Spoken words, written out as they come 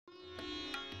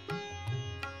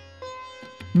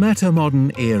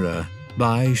Meta-Modern Era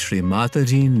by Shri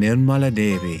Mataji Nirmala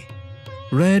Devi.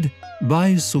 Read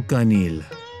by Sukhanil.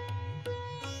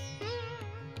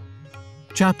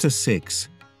 Chapter 6.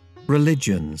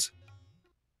 Religions.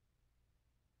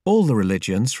 All the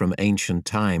religions from ancient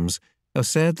times have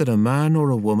said that a man or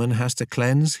a woman has to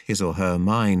cleanse his or her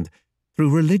mind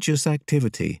through religious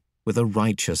activity with a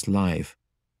righteous life.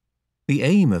 The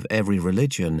aim of every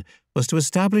religion was to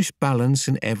establish balance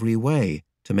in every way,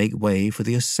 to make way for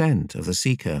the ascent of the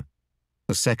seeker,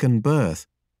 the second birth,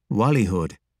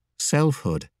 walihood,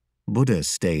 selfhood, Buddha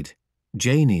state,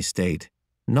 Jaini state,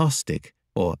 gnostic,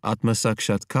 or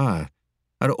atmasakshatkar,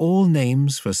 are all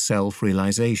names for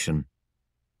self-realisation.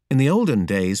 In the olden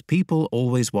days, people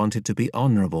always wanted to be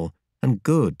honourable and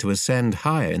good to ascend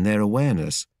higher in their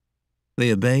awareness.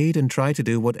 They obeyed and tried to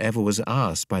do whatever was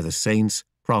asked by the saints,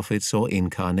 prophets, or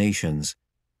incarnations.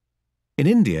 In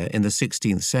India, in the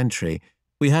 16th century,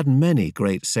 we had many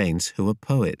great saints who were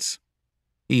poets.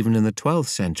 Even in the 12th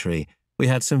century, we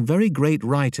had some very great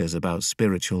writers about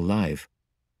spiritual life.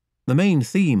 The main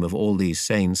theme of all these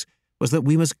saints was that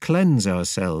we must cleanse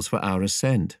ourselves for our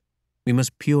ascent. We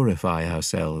must purify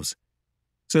ourselves.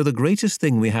 So the greatest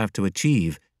thing we have to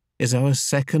achieve is our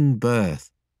second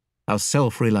birth, our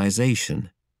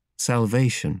self-realisation,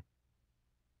 salvation.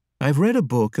 I've read a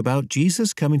book about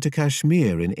Jesus coming to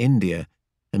Kashmir in India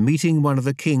and meeting one of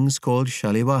the kings called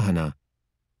Shalivahana.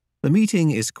 The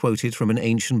meeting is quoted from an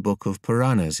ancient book of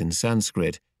Puranas in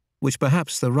Sanskrit, which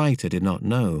perhaps the writer did not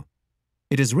know.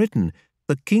 It is written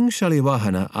that King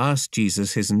Shalivahana asked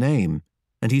Jesus his name,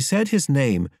 and he said his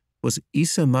name was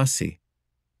Isa Masi.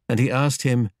 And he asked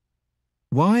him,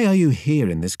 "Why are you here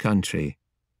in this country?"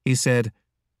 He said,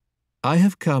 "I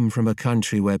have come from a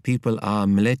country where people are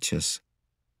mlechas."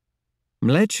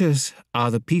 Mlechas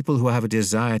are the people who have a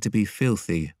desire to be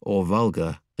filthy or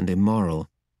vulgar and immoral.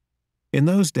 In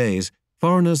those days,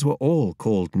 foreigners were all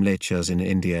called mlechas in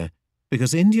India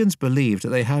because Indians believed that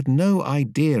they had no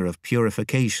idea of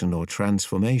purification or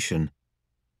transformation.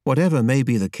 Whatever may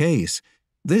be the case,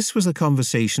 this was a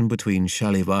conversation between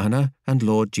Shalivahana and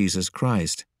Lord Jesus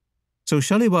Christ. So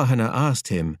Shalivahana asked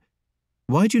him,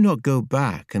 "Why do you not go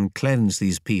back and cleanse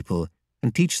these people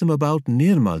and teach them about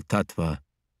Nirmal Tattva,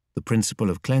 the principle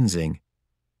of cleansing?"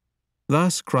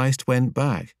 Thus Christ went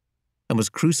back and was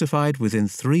crucified within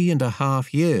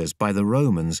 3.5 years by the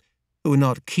Romans, who were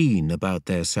not keen about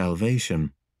their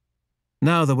salvation.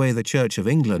 Now the way the Church of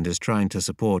England is trying to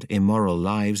support immoral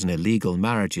lives and illegal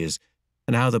marriages,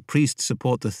 and how the priests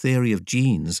support the theory of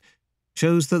genes,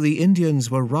 shows that the Indians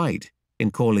were right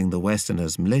in calling the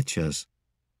Westerners mlechas.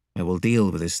 I will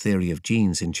deal with this theory of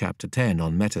genes in Chapter 10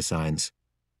 on metascience.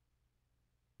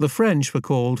 The French were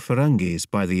called Ferengis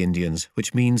by the Indians,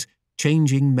 which means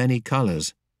changing many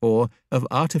colours, or of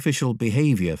artificial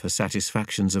behaviour for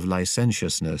satisfactions of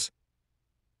licentiousness.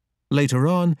 Later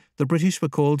on, the British were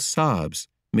called Sahibs,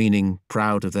 meaning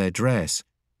proud of their dress,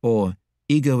 or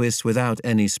egoists without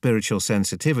any spiritual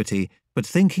sensitivity, but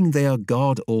thinking they are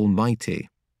God Almighty.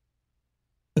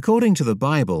 According to the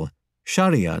Bible,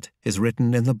 Shariat is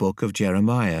written in the book of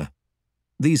Jeremiah.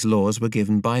 These laws were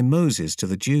given by Moses to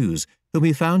the Jews, whom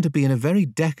he found to be in a very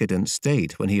decadent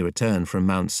state when he returned from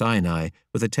Mount Sinai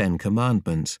with the 10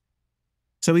 Commandments.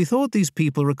 So he thought these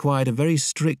people required a very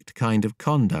strict kind of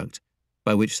conduct,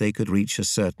 by which they could reach a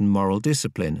certain moral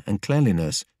discipline and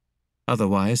cleanliness.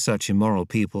 Otherwise, such immoral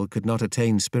people could not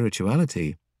attain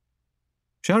spirituality.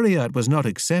 Shariat was not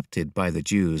accepted by the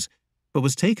Jews, but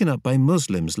was taken up by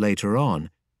Muslims later on,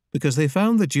 because they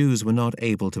found the Jews were not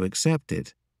able to accept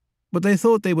it. But they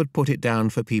thought they would put it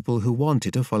down for people who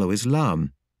wanted to follow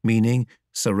Islam, meaning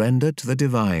surrender to the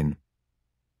divine.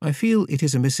 I feel it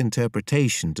is a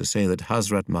misinterpretation to say that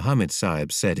Hazrat Muhammad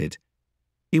Sahib said it.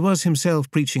 He was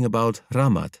himself preaching about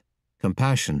rahmat,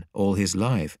 compassion, all his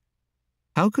life.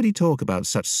 How could he talk about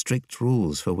such strict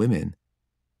rules for women?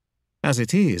 As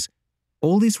it is,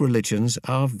 all these religions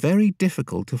are very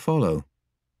difficult to follow.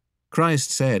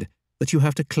 Christ said that you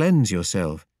have to cleanse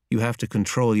yourself, you have to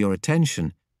control your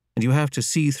attention, and you have to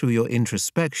see through your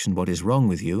introspection what is wrong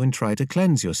with you and try to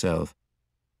cleanse yourself.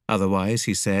 Otherwise,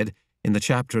 he said, in the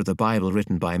chapter of the Bible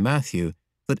written by Matthew,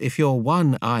 that if your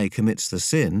one eye commits the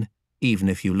sin, even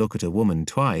if you look at a woman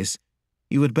twice,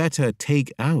 you would better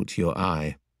take out your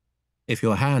eye. If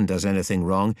your hand does anything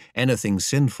wrong, anything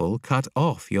sinful, cut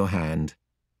off your hand.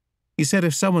 He said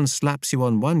if someone slaps you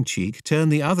on one cheek, turn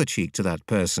the other cheek to that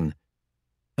person.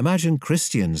 Imagine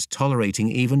Christians tolerating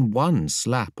even one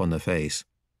slap on the face.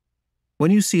 When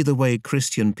you see the way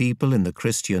Christian people in the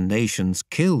Christian nations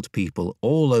killed people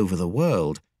all over the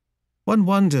world, one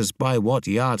wonders by what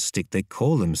yardstick they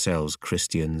call themselves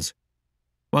Christians.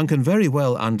 One can very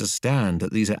well understand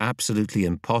that these are absolutely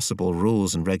impossible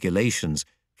rules and regulations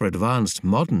for advanced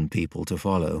modern people to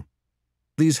follow.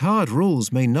 These hard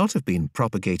rules may not have been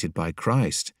propagated by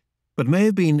Christ, but may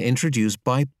have been introduced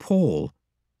by Paul,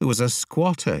 who was a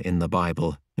squatter in the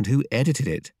Bible and who edited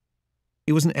it.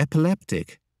 He was an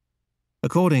epileptic.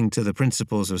 According to the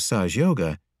principles of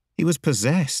Sahaja, he was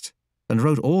possessed and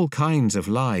wrote all kinds of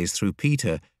lies through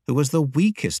Peter, who was the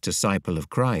weakest disciple of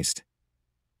Christ.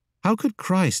 How could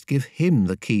Christ give him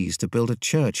the keys to build a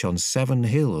church on 7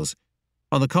 hills?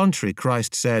 On the contrary,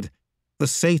 Christ said, "The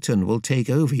Satan will take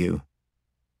over you."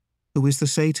 Who is the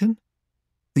Satan?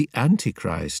 The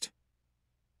Antichrist.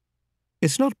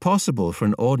 It's not possible for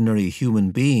an ordinary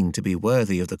human being to be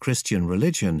worthy of the Christian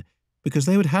religion because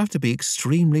they would have to be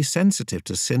extremely sensitive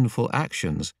to sinful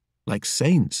actions, like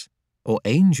saints or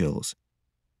angels.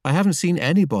 I haven't seen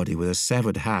anybody with a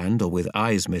severed hand or with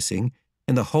eyes missing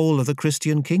in the whole of the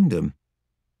Christian kingdom.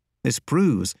 This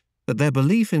proves that their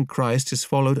belief in Christ is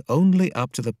followed only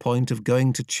up to the point of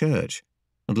going to church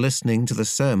and listening to the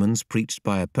sermons preached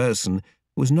by a person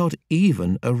who was not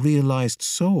even a realized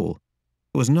soul,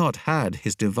 who has not had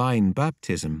his divine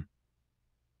baptism.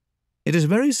 It is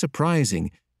very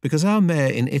surprising because our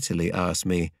mayor in Italy asked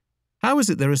me, "How is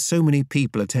it there are so many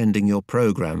people attending your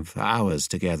program for hours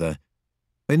together?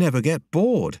 They never get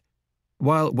bored.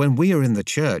 While when we are in the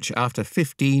church, after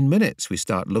 15 minutes we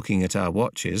start looking at our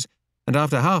watches, and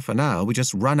after half an hour we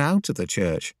just run out of the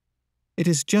church. It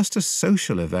is just a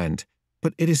social event,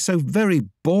 but it is so very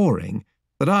boring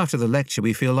that after the lecture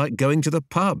we feel like going to the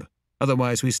pub,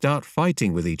 otherwise we start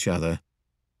fighting with each other.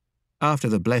 After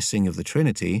the blessing of the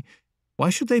Trinity, why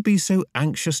should they be so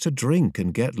anxious to drink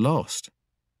and get lost?"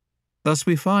 Thus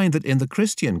we find that in the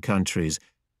Christian countries,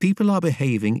 people are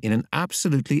behaving in an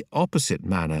absolutely opposite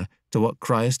manner to what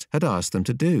Christ had asked them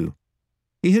to do.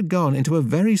 He had gone into a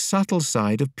very subtle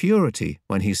side of purity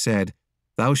when he said,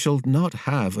 "Thou shalt not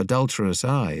have adulterous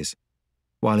eyes,"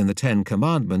 while in the 10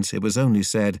 Commandments it was only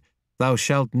said, "Thou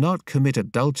shalt not commit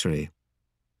adultery."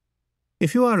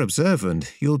 If you are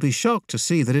observant, you will be shocked to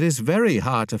see that it is very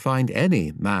hard to find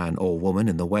any man or woman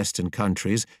in the Western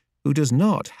countries who does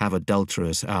not have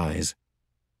adulterous eyes.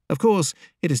 Of course,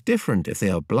 it is different if they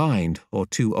are blind or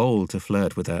too old to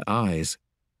flirt with their eyes.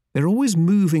 They're always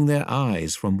moving their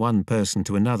eyes from one person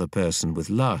to another person with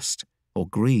lust or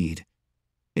greed.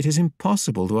 It is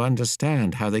impossible to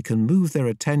understand how they can move their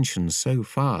attention so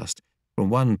fast from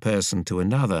one person to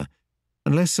another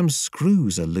unless some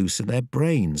screws are loose in their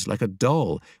brains, like a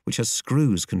doll which has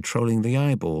screws controlling the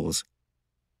eyeballs.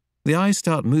 The eyes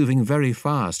start moving very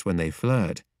fast when they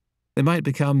flirt. They might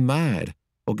become mad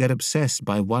or get obsessed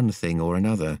by one thing or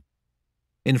another.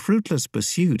 In fruitless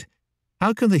pursuit,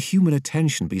 how can the human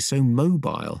attention be so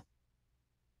mobile?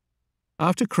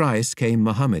 After Christ came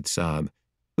Muhammad Sahib,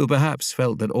 who perhaps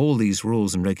felt that all these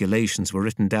rules and regulations were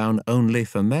written down only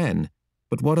for men,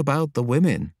 but what about the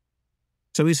women?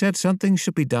 So he said something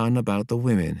should be done about the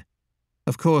women.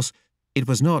 Of course, it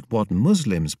was not what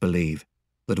Muslims believe,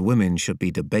 that women should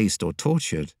be debased or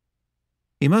tortured.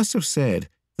 He must have said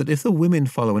that if the women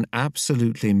follow an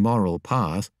absolutely moral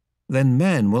path, then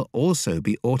men will also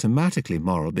be automatically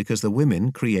moral because the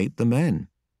women create the men.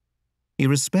 He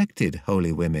respected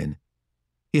holy women.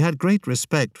 He had great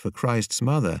respect for Christ's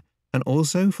mother and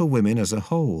also for women as a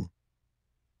whole.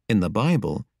 In the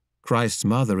Bible, Christ's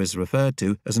mother is referred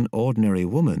to as an ordinary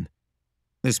woman.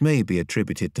 This may be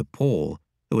attributed to Paul,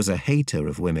 who was a hater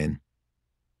of women.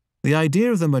 The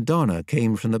idea of the Madonna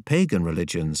came from the pagan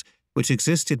religions, which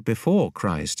existed before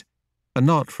Christ, and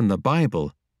not from the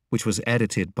Bible, which was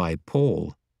edited by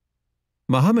Paul.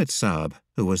 Muhammad Sahib,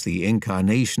 who was the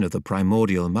incarnation of the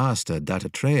primordial master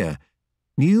Dattatreya,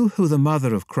 knew who the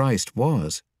mother of Christ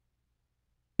was.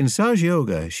 In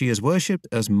Sahaja, she is worshipped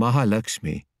as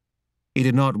Mahalakshmi. He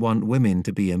did not want women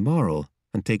to be immoral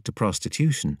and take to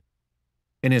prostitution.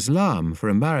 In Islam, for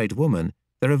a married woman,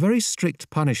 there are very strict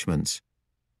punishments.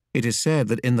 It is said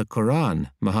that in the Quran,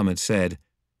 Muhammad said,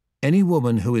 "Any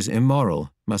woman who is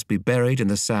immoral must be buried in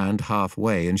the sand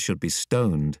halfway and should be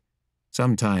stoned.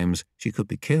 Sometimes she could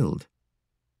be killed."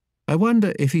 I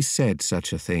wonder if he said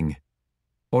such a thing,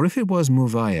 or if it was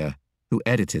Muwayya who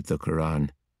edited the Quran.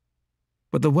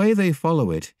 But the way they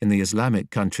follow it in the Islamic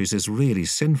countries is really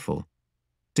sinful.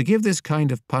 To give this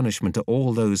kind of punishment to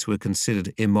all those who are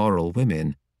considered immoral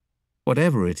women,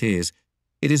 whatever it is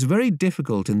very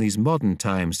difficult in these modern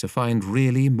times to find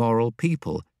really moral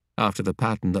people after the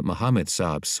pattern that Muhammad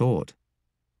Sahib sought.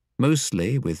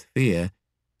 Mostly, with fear,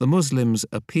 the Muslims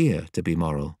appear to be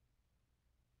moral.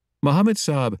 Muhammad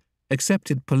Sahib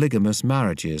accepted polygamous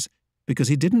marriages because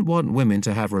he didn't want women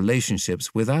to have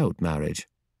relationships without marriage.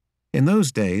 In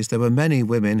those days, there were many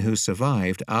women who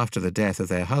survived after the death of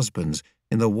their husbands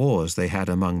in the wars they had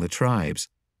among the tribes.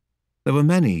 There were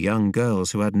many young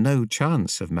girls who had no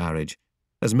chance of marriage,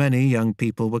 as many young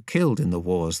people were killed in the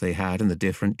wars they had in the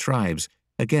different tribes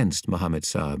against Muhammad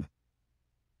Sahib.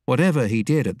 Whatever he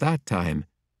did at that time,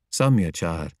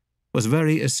 Samyachar, was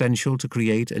very essential to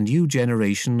create a new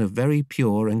generation of very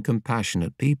pure and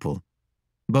compassionate people.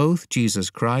 Both Jesus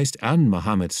Christ and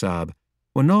Muhammad Sahib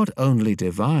were not only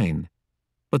divine,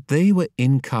 but they were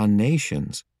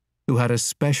incarnations who had a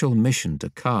special mission to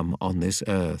come on this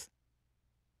earth.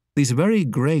 These very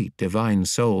great divine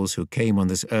souls who came on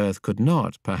this earth could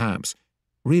not, perhaps,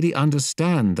 really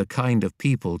understand the kind of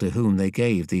people to whom they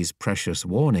gave these precious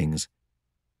warnings.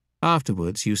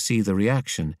 Afterwards, you see the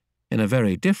reaction, in a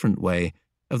very different way,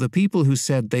 of the people who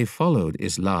said they followed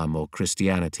Islam or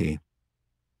Christianity.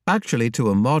 Actually, to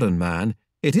a modern man,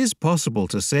 it is possible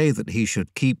to say that he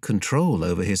should keep control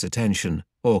over his attention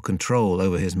or control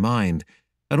over his mind,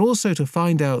 and also to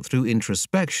find out through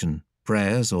introspection,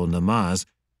 prayers or namaz,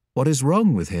 what is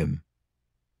wrong with him.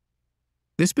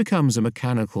 This becomes a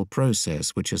mechanical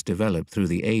process which has developed through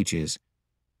the ages.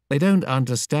 They don't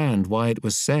understand why it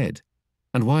was said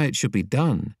and why it should be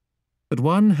done, but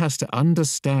one has to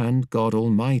understand God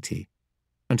Almighty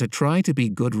and to try to be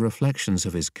good reflections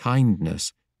of His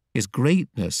kindness, His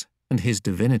greatness, and His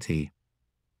divinity.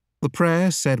 The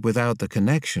prayer said without the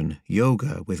connection,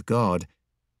 yoga, with God,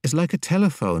 is like a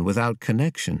telephone without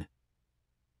connection.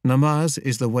 Namaz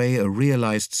is the way a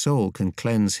realized soul can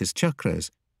cleanse his chakras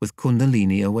with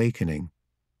Kundalini awakening.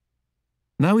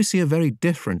 Now we see a very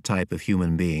different type of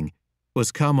human being who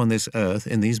has come on this earth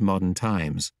in these modern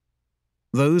times.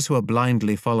 Those who are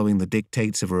blindly following the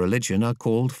dictates of a religion are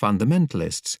called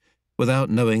fundamentalists, without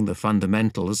knowing the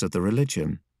fundamentals of the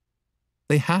religion.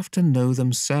 They have to know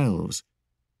themselves,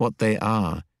 what they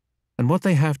are, and what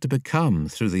they have to become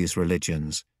through these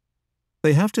religions.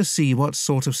 They have to see what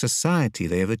sort of society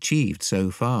they have achieved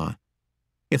so far.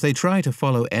 If they try to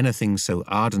follow anything so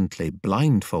ardently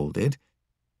blindfolded,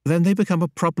 then they become a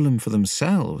problem for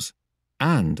themselves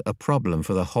and a problem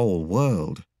for the whole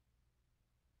world.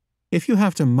 If you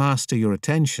have to master your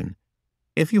attention,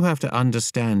 if you have to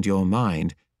understand your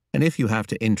mind, and if you have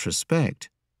to introspect,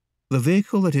 the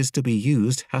vehicle that is to be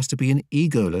used has to be an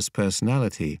egoless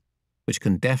personality, which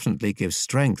can definitely give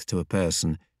strength to a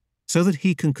person so that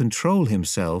he can control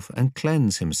himself and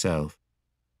cleanse himself.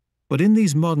 But in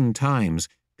these modern times,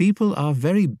 people are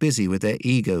very busy with their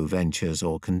ego ventures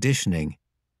or conditioning.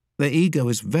 Their ego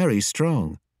is very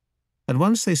strong, and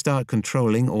once they start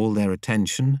controlling all their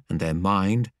attention and their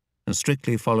mind and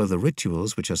strictly follow the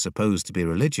rituals which are supposed to be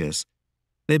religious,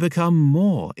 they become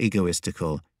more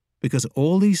egoistical because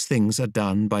all these things are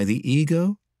done by the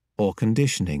ego or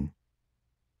conditioning.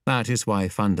 That is why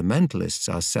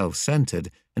fundamentalists are self-centered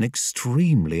and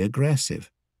extremely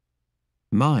aggressive.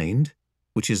 Mind,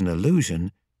 which is an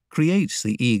illusion, creates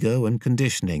the ego and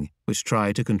conditioning which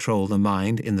try to control the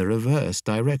mind in the reverse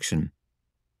direction.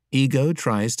 Ego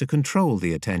tries to control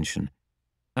the attention.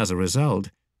 As a result,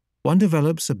 one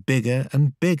develops a bigger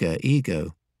and bigger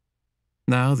ego.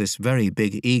 Now this very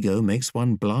big ego makes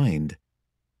one blind.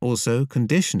 Also,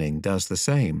 conditioning does the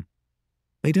same.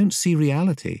 They don't see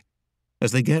reality,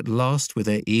 as they get lost with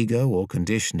their ego or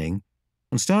conditioning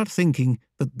and start thinking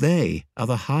that they are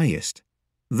the highest.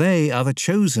 They are the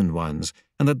chosen ones,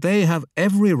 and that they have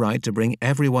every right to bring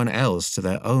everyone else to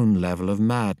their own level of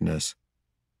madness.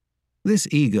 This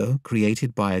ego,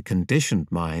 created by a conditioned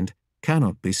mind,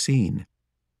 cannot be seen.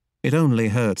 It only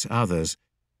hurts others,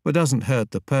 but doesn't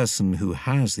hurt the person who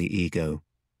has the ego.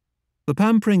 The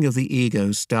pampering of the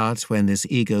ego starts when this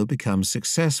ego becomes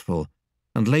successful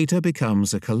and later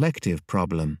becomes a collective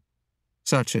problem.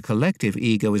 Such a collective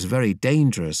ego is very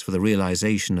dangerous for the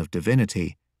realization of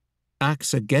divinity.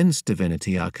 Acts against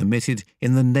divinity are committed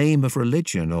in the name of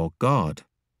religion or God.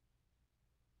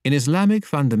 In Islamic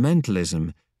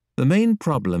fundamentalism, the main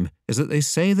problem is that they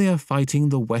say they are fighting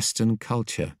the Western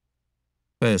culture.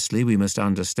 Firstly, we must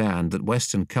understand that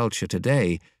Western culture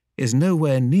today is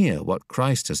nowhere near what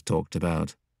Christ has talked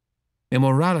about.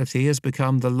 Immorality has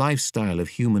become the lifestyle of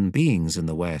human beings in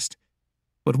the West.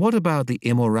 But what about the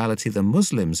immorality the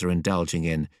Muslims are indulging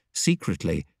in,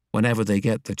 secretly, whenever they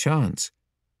get the chance?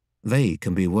 They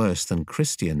can be worse than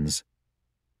Christians.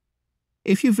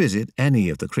 If you visit any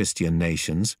of the Christian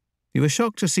nations, you are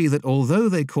shocked to see that although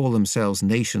they call themselves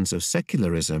nations of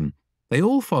secularism, they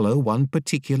all follow one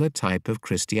particular type of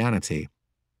Christianity.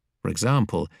 For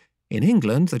example, in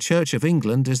England, the Church of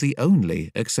England is the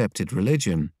only accepted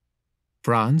religion.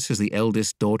 France is the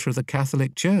eldest daughter of the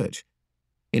Catholic Church.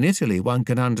 In Italy, one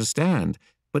can understand,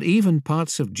 but even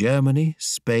parts of Germany,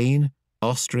 Spain,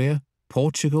 Austria,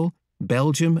 Portugal,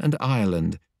 Belgium and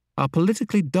Ireland are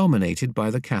politically dominated by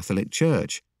the Catholic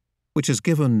Church, which has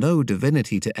given no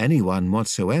divinity to anyone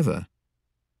whatsoever.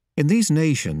 In these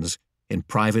nations, in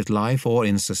private life or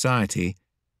in society,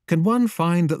 can one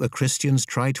find that the Christians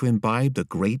try to imbibe the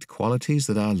great qualities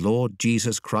that our Lord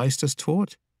Jesus Christ has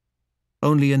taught?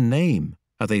 Only in name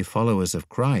are they followers of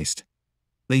Christ.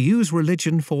 They use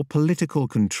religion for political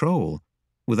control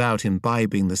without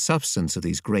imbibing the substance of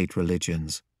these great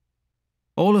religions.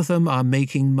 All of them are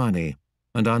making money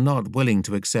and are not willing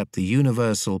to accept the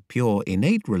universal, pure,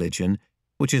 innate religion,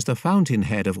 which is the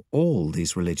fountainhead of all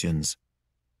these religions.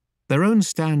 Their own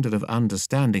standard of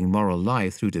understanding moral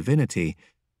life through divinity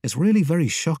is really very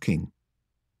shocking.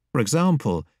 For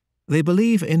example, they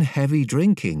believe in heavy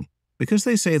drinking because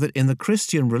they say that in the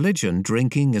Christian religion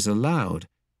drinking is allowed,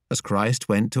 as Christ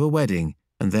went to a wedding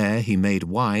and there he made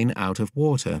wine out of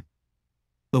water.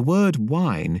 The word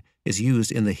wine is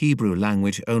used in the Hebrew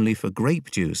language only for grape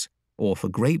juice or for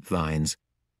grapevines.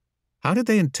 How did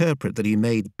they interpret that he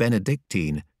made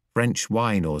Benedictine, French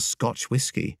wine or Scotch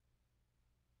whiskey?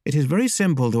 It is very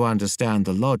simple to understand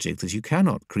the logic that you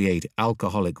cannot create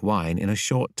alcoholic wine in a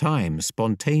short time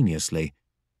spontaneously.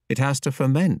 It has to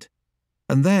ferment,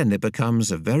 and then it becomes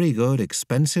a very good,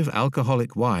 expensive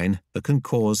alcoholic wine that can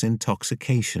cause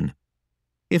intoxication.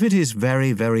 If it is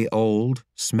very, very old,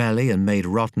 smelly and made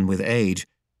rotten with age,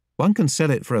 one can sell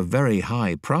it for a very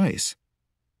high price.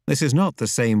 This is not the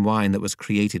same wine that was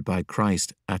created by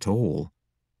Christ at all.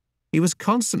 He was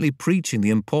constantly preaching the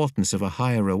importance of a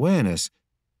higher awareness.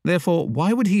 Therefore,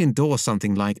 why would he endorse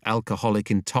something like alcoholic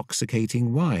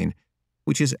intoxicating wine,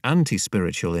 which is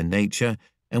anti-spiritual in nature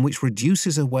and which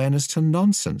reduces awareness to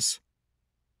nonsense?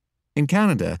 In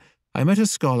Canada, I met a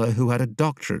scholar who had a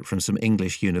doctorate from some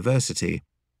English university.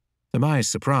 To my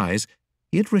surprise,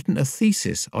 he had written a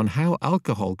thesis on how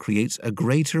alcohol creates a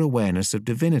greater awareness of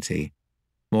divinity.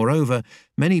 Moreover,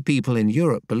 many people in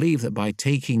Europe believe that by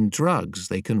taking drugs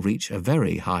they can reach a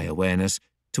very high awareness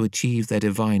to achieve their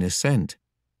divine ascent.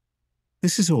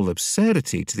 This is all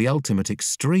absurdity to the ultimate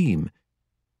extreme,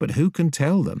 but who can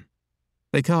tell them?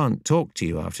 They can't talk to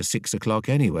you after 6 o'clock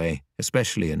anyway,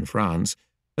 especially in France,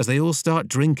 as they all start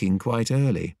drinking quite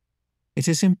early. It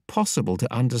is impossible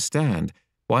to understand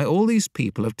why all these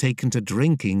people have taken to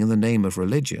drinking in the name of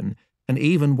religion, and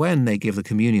even when they give the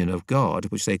communion of God,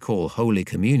 which they call Holy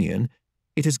Communion,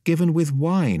 it is given with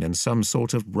wine and some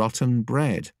sort of rotten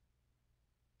bread.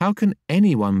 How can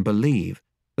anyone believe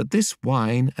that this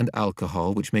wine and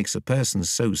alcohol, which makes a person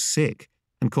so sick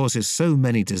and causes so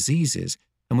many diseases,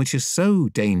 and which is so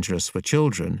dangerous for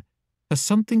children, has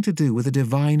something to do with a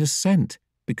divine ascent,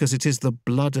 because it is the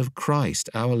blood of Christ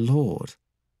our Lord?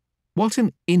 What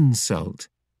an insult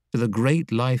to the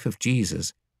great life of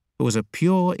Jesus, who was a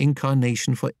pure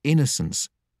incarnation for innocence,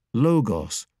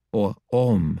 logos, or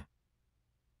om.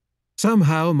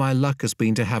 Somehow my luck has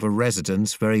been to have a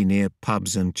residence very near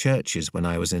pubs and churches when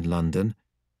I was in London.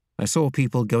 I saw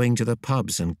people going to the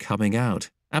pubs and coming out,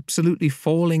 absolutely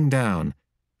falling down,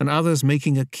 and others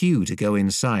making a queue to go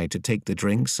inside to take the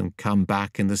drinks and come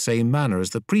back in the same manner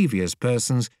as the previous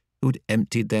persons who had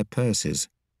emptied their purses.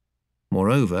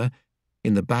 Moreover,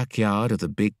 in the backyard of the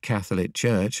big Catholic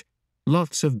church,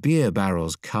 lots of beer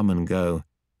barrels come and go,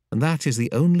 and that is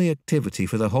the only activity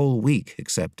for the whole week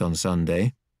except on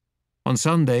Sunday. On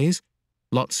Sundays,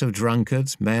 lots of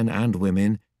drunkards, men and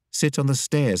women, sit on the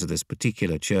stairs of this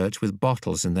particular church with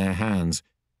bottles in their hands,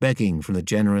 begging from the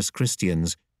generous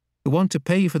Christians who want to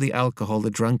pay for the alcohol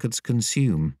the drunkards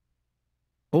consume.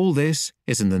 All this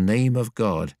is in the name of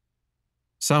God.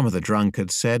 Some of the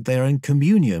drunkards said they are in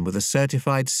communion with the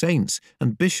certified saints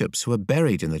and bishops who are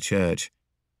buried in the church.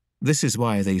 This is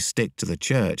why they stick to the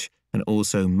church and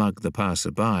also mug the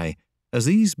passer-by, as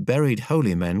these buried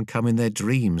holy men come in their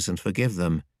dreams and forgive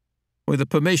them. With the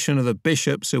permission of the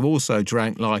bishops who also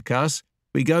drank like us,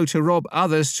 we go to rob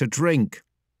others to drink.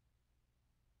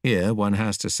 Here one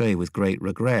has to say with great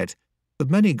regret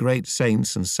that many great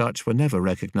saints and such were never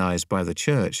recognized by the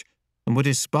church and were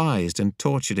despised and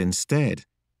tortured instead,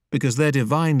 because their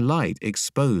divine light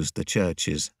exposed the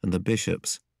churches and the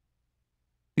bishops.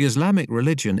 The Islamic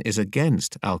religion is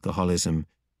against alcoholism,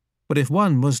 but if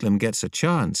one Muslim gets a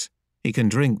chance, he can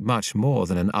drink much more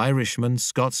than an Irishman,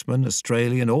 Scotsman,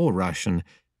 Australian or Russian,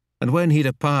 and when he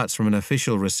departs from an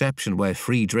official reception where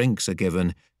free drinks are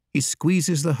given, he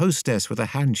squeezes the hostess with a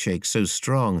handshake so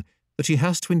strong that she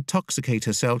has to intoxicate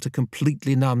herself to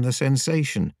completely numb the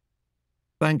sensation.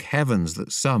 Thank heavens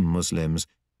that some Muslims,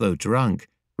 though drunk,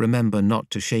 remember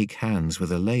not to shake hands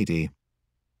with a lady.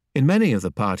 In many of the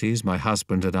parties my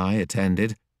husband and I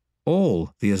attended,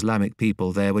 All the Islamic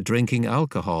people there were drinking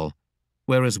alcohol,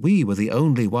 whereas we were the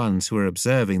only ones who were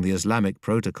observing the Islamic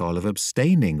protocol of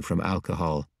abstaining from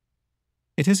alcohol.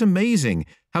 It is amazing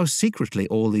how secretly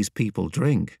all these people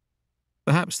drink.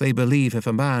 Perhaps they believe if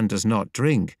a man does not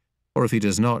drink, or if he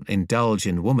does not indulge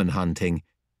in woman hunting,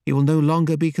 he will no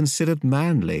longer be considered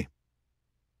manly.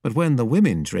 But when the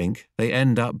women drink, they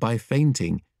end up by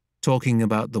fainting, talking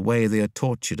about the way they are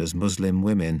tortured as Muslim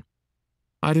women.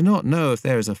 I do not know if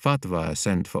there is a fatwa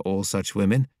sent for all such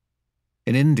women.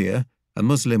 In India, a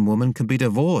Muslim woman can be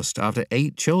divorced after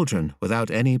 8 children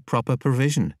without any proper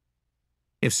provision.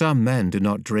 If some men do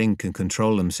not drink and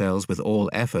control themselves with all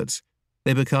efforts,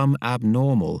 they become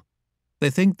abnormal.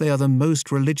 They think they are the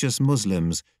most religious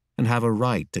Muslims and have a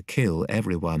right to kill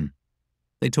everyone.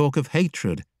 They talk of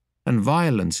hatred and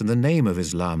violence in the name of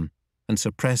Islam and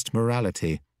suppressed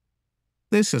morality.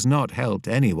 This has not helped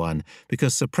anyone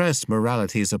because suppressed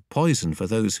morality is a poison for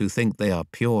those who think they are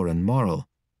pure and moral.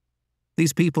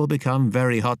 These people become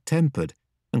very hot-tempered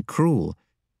and cruel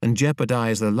and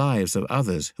jeopardize the lives of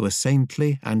others who are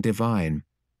saintly and divine.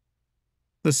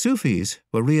 The Sufis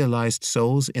were realized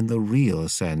souls in the real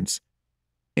sense.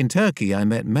 In Turkey, I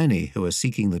met many who are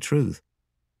seeking the truth.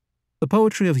 The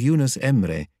poetry of Yunus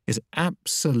Emre is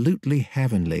absolutely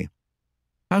heavenly.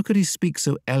 How could he speak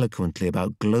so eloquently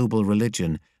about global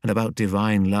religion and about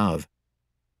divine love?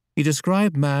 He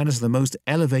described man as the most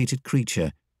elevated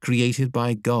creature created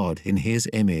by God in his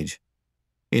image.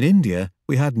 In India,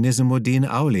 we had Nizamuddin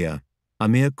Aulia,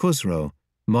 Amir Khusro,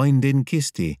 Moindin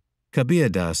Chisti, Kabir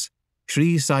Das,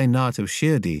 Sri Sai Nath of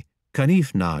Shirdi,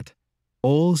 Kanif Nath,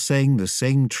 all saying the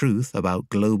same truth about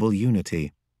global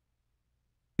unity.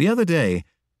 The other day,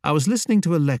 I was listening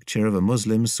to a lecture of a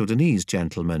Muslim Sudanese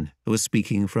gentleman who was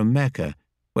speaking from Mecca,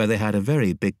 where they had a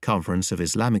very big conference of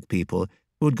Islamic people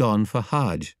who had gone for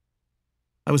Hajj.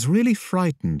 I was really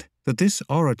frightened that this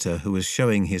orator who was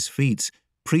showing his feats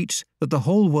preached that the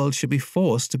whole world should be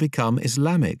forced to become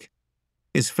Islamic.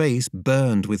 His face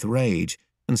burned with rage,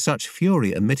 and such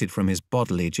fury emitted from his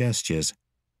bodily gestures.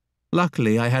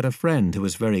 Luckily, I had a friend who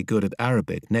was very good at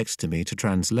Arabic next to me to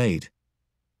translate.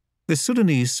 The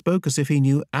Sudanese spoke as if he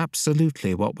knew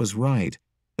absolutely what was right,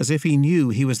 as if he knew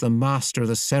he was the master of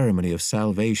the ceremony of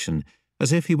salvation,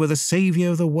 as if he were the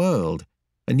saviour of the world,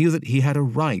 and knew that he had a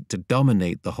right to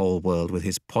dominate the whole world with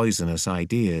his poisonous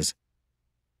ideas.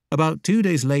 About 2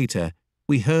 days later,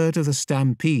 we heard of the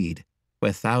stampede,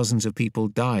 where thousands of people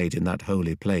died in that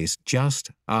holy place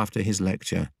just after his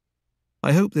lecture.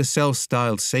 I hope this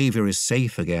self-styled saviour is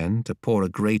safe again to pour a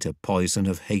greater poison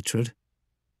of hatred.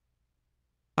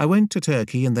 I went to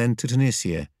Turkey and then to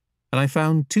Tunisia, and I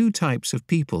found 2 types of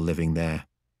people living there.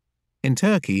 In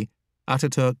Turkey,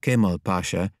 Ataturk Kemal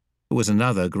Pasha, who was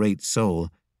another great soul,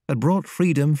 had brought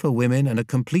freedom for women and a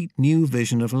complete new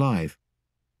vision of life.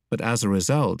 But as a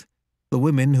result, the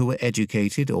women who were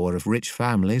educated or of rich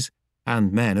families,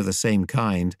 and men of the same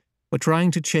kind, were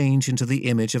trying to change into the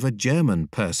image of a German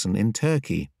person in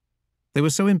Turkey. They were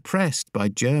so impressed by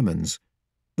Germans.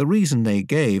 The reason they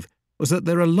gave was that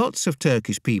there are lots of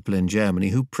Turkish people in Germany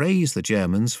who praise the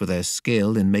Germans for their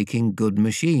skill in making good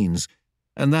machines,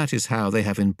 and that is how they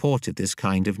have imported this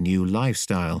kind of new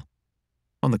lifestyle.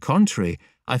 On the contrary,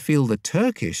 I feel the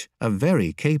Turkish are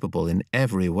very capable in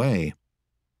every way.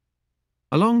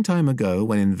 A long time ago,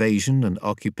 when invasion and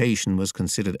occupation was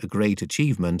considered a great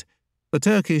achievement, the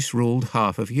Turkish ruled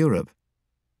half of Europe.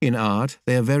 In art,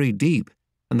 they are very deep,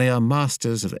 and they are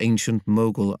masters of ancient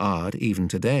Mughal art even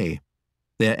today.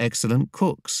 They are excellent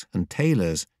cooks and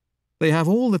tailors. They have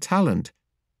all the talent.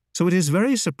 So it is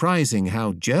very surprising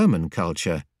how German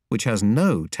culture, which has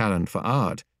no talent for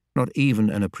art, not even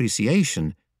an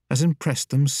appreciation, has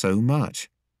impressed them so much.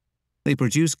 They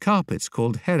produce carpets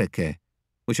called hereke,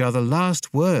 which are the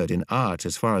last word in art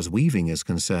as far as weaving is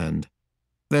concerned.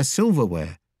 Their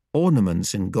silverware,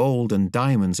 ornaments in gold and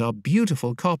diamonds are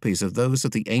beautiful copies of those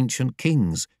of the ancient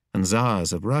kings and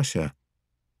czars of Russia.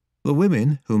 The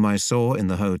women whom I saw in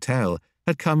the hotel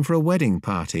had come for a wedding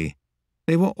party.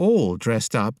 They were all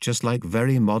dressed up just like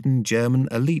very modern German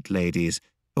elite ladies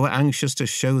who are anxious to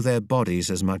show their bodies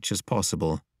as much as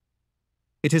possible.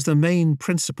 It is the main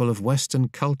principle of Western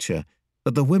culture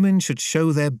that the women should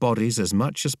show their bodies as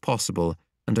much as possible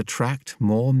and attract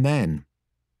more men.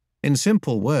 In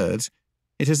simple words,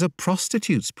 it is a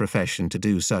prostitute's profession to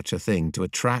do such a thing to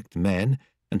attract men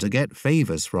and to get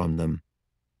favours from them.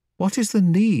 What is the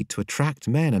need to attract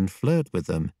men and flirt with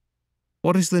them?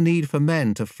 What is the need for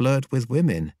men to flirt with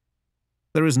women?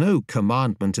 There is no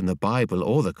commandment in the Bible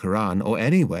or the Quran or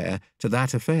anywhere to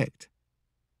that effect.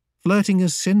 Flirting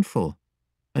is sinful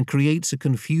and creates a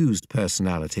confused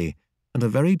personality, and a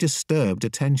very disturbed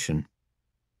attention.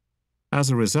 As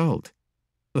a result,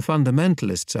 the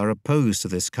fundamentalists are opposed to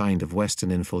this kind of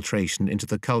Western infiltration into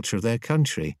the culture of their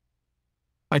country.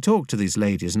 I talked to these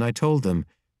ladies and I told them,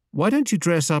 "Why don't you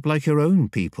dress up like your own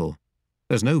people?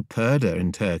 There's no purdah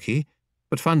in Turkey,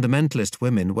 but fundamentalist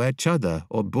women wear chadar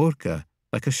or burqa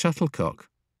like a shuttlecock.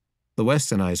 The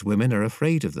westernized women are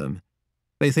afraid of them.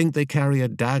 They think they carry a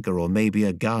dagger or maybe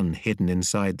a gun hidden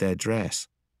inside their dress.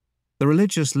 The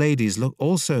religious ladies look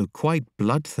also quite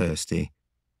bloodthirsty.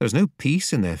 There's no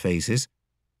peace in their faces.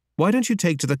 Why don't you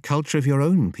take to the culture of your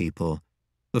own people?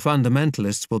 The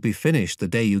fundamentalists will be finished the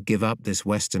day you give up this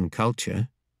Western culture."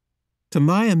 To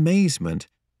my amazement,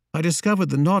 I discovered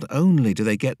that not only do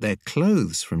they get their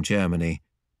clothes from Germany,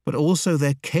 but also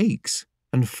their cakes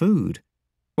and food,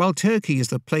 while Turkey is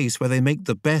the place where they make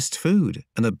the best food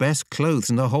and the best clothes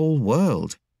in the whole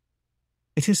world.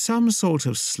 It is some sort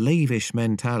of slavish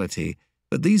mentality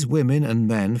that these women and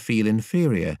men feel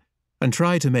inferior and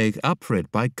try to make up for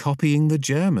it by copying the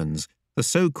Germans, the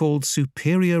so-called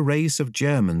superior race of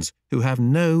Germans who have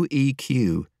no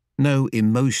EQ, no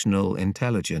emotional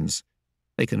intelligence.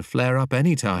 They can flare up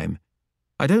any time.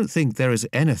 I don't think there is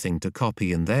anything to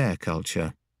copy in their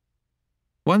culture.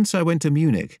 Once I went to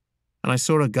Munich, and I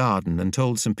saw a garden and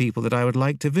told some people that I would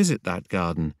like to visit that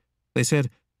garden. They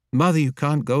said, "Mother, you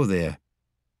can't go there."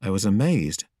 I was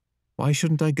amazed. Why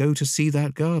shouldn't I go to see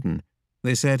that garden?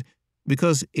 They said,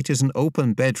 "Because it is an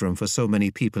open bedroom for so many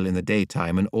people in the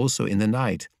daytime and also in the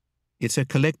night. It's a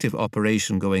collective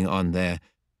operation going on there,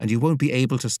 and you won't be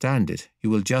able to stand it.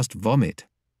 You will just vomit."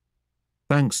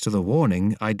 Thanks to the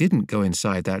warning, I didn't go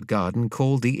inside that garden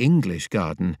called the English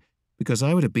Garden, because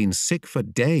I would have been sick for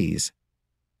days.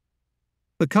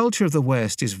 The culture of the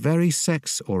West is very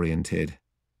sex-oriented.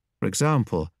 For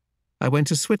example, I went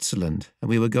to Switzerland and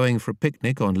we were going for a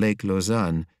picnic on Lake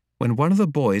Lausanne when one of the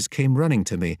boys came running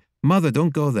to me, "Mother,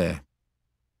 don't go there."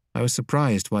 I was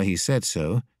surprised why he said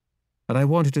so, and I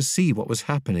wanted to see what was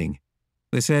happening.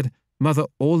 They said, "Mother,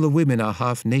 all the women are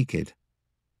half naked."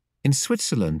 In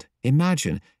Switzerland,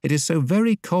 imagine, it is so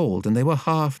very cold and they were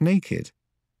half naked.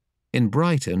 In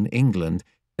Brighton, England,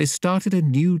 they started a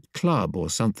nude club or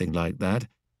something like that,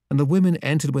 and the women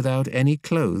entered without any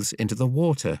clothes into the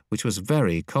water, which was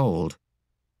very cold.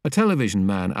 A television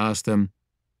man asked them,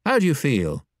 "How do you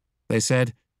feel?" They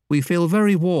said, "We feel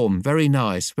very warm, very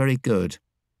nice, very good."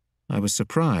 I was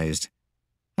surprised.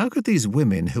 How could these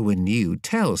women who were nude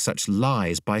tell such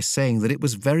lies by saying that it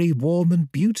was very warm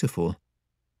and beautiful?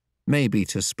 Maybe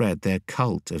to spread their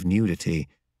cult of nudity,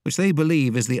 which they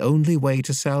believe is the only way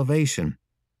to salvation.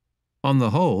 On the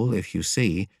whole, if you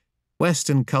see,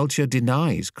 Western culture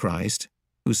denies Christ,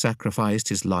 who sacrificed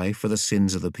his life for the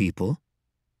sins of the people.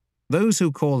 Those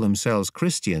who call themselves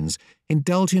Christians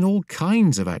indulge in all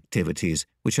kinds of activities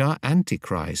which are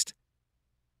anti-Christ.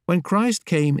 When Christ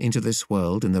came into this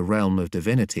world in the realm of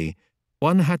divinity,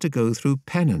 one had to go through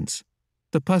penance,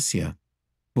 tapasya.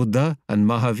 Buddha and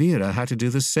Mahavira had to do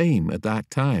the same at that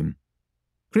time.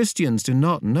 Christians do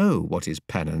not know what is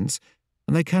penance,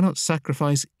 and they cannot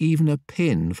sacrifice even a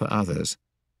pin for others.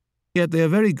 Yet they are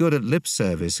very good at lip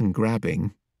service and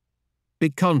grabbing.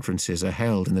 Big conferences are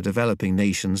held in the developing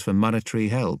nations for monetary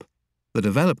help. The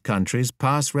developed countries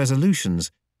pass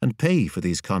resolutions and pay for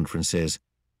these conferences.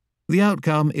 The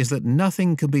outcome is that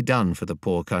nothing can be done for the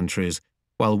poor countries,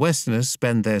 while Westerners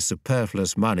spend their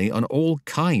superfluous money on all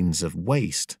kinds of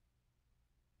waste.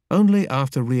 Only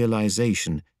after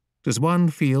realization does one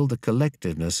feel the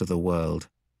collectiveness of the world.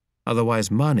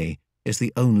 Otherwise, money is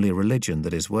the only religion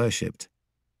that is worshipped.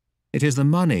 It is the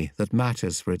money that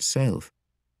matters for itself.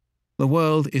 The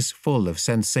world is full of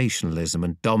sensationalism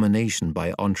and domination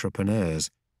by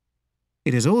entrepreneurs.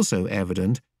 It is also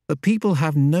evident that people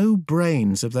have no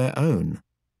brains of their own.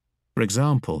 For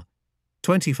example,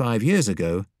 25 years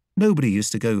ago, nobody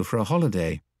used to go for a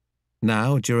holiday.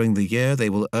 Now, during the year, they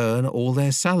will earn all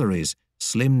their salaries,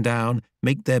 slim down,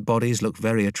 make their bodies look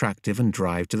very attractive and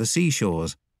drive to the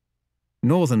seashores.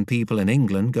 Northern people in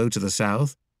England go to the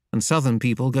south, and southern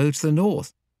people go to the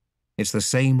north. It's the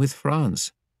same with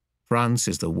France. France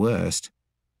is the worst.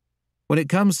 When it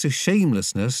comes to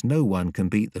shamelessness, no one can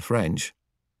beat the French.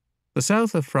 The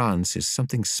south of France is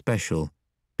something special.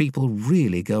 People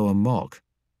really go amok.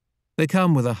 They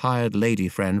come with a hired lady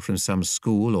friend from some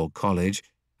school or college,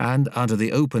 and under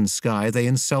the open sky they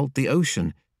insult the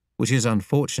ocean, which is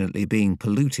unfortunately being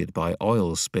polluted by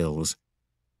oil spills.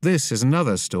 This is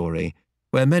another story,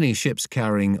 where many ships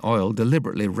carrying oil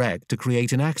deliberately wreck to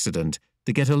create an accident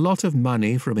to get a lot of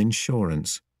money from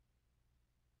insurance.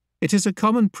 It is a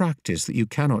common practice that you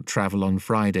cannot travel on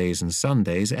Fridays and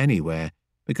Sundays anywhere,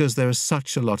 because there is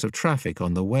such a lot of traffic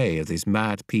on the way of these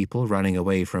mad people running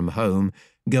away from home,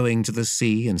 going to the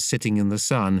sea and sitting in the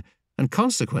sun, and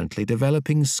consequently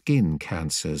developing skin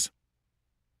cancers.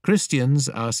 Christians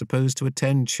are supposed to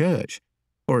attend church,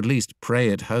 or at least pray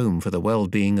at home for the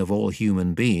well-being of all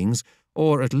human beings,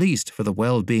 or at least for the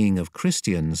well-being of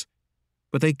Christians,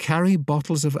 but they carry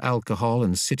bottles of alcohol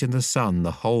and sit in the sun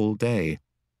the whole day.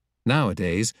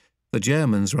 Nowadays, the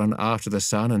Germans run after the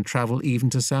sun and travel even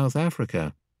to South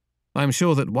Africa. I am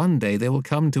sure that one day they will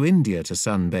come to India to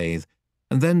sunbathe,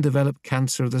 and then develop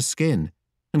cancer of the skin,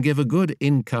 and give a good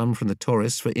income from the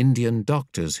tourists for Indian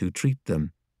doctors who treat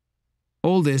them.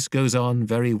 All this goes on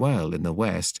very well in the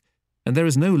West, and there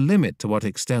is no limit to what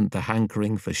extent the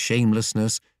hankering for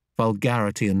shamelessness,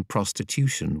 vulgarity, and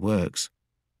prostitution works.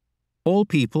 All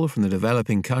people from the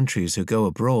developing countries who go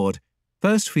abroad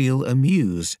first feel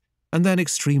amused and then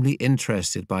extremely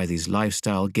interested by these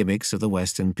lifestyle gimmicks of the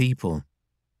Western people.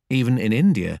 Even in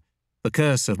India, the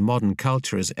curse of modern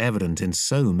culture is evident in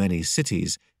so many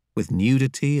cities, with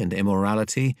nudity and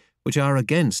immorality which are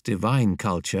against divine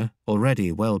culture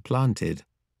already well planted.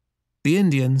 The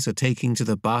Indians are taking to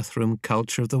the bathroom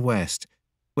culture of the West,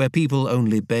 where people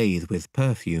only bathe with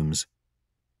perfumes.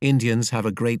 Indians have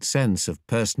a great sense of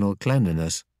personal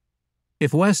cleanliness.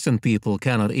 If Western people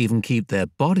cannot even keep their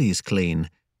bodies clean,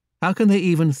 how can they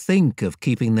even think of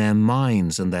keeping their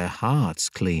minds and their hearts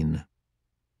clean?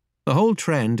 The whole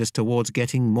trend is towards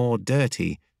getting more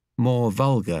dirty, more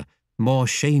vulgar, more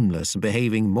shameless, and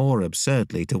behaving more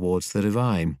absurdly towards the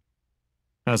divine.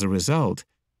 As a result,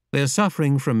 they are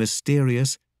suffering from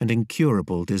mysterious and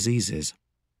incurable diseases.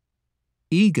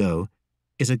 Ego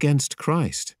is against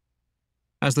Christ.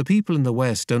 As the people in the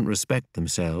West don't respect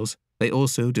themselves, they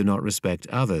also do not respect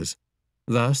others.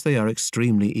 Thus, they are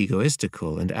extremely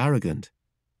egoistical and arrogant.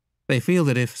 They feel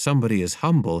that if somebody is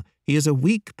humble, he is a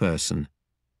weak person,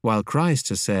 while Christ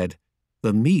has said,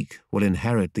 "The meek will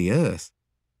inherit the earth."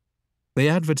 They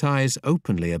advertise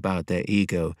openly about their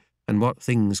ego and what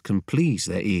things can please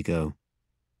their ego.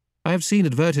 I have seen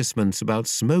advertisements about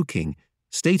smoking,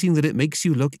 stating that it makes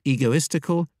you look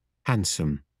egoistical,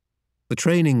 handsome. The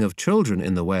training of children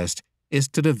in the West is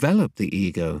to develop the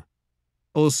ego.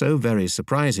 Also, very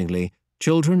surprisingly,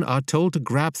 children are told to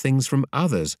grab things from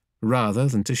others rather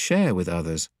than to share with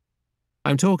others.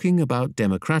 I'm talking about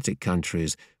democratic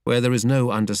countries where there is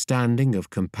no understanding of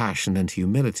compassion and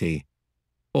humility.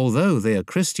 Although they are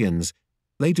Christians,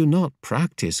 they do not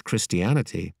practice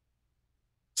Christianity.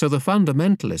 So the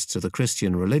fundamentalists of the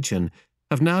Christian religion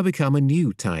have now become a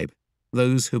new type,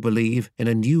 those who believe in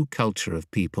a new culture of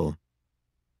people.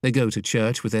 They go to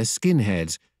church with their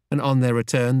skinheads, and on their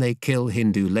return they kill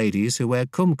Hindu ladies who wear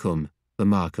kumkum, the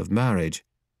mark of marriage.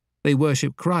 They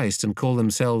worship Christ and call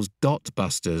themselves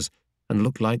dot-busters and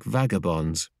look like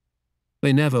vagabonds.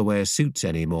 They never wear suits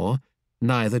anymore,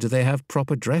 neither do they have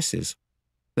proper dresses.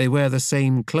 They wear the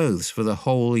same clothes for the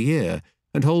whole year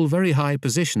and hold very high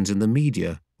positions in the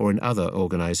media or in other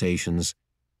organizations.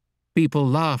 People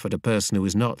laugh at a person who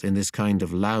is not in this kind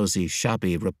of lousy,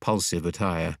 shabby, repulsive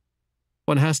attire.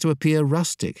 One has to appear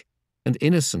rustic and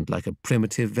innocent like a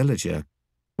primitive villager,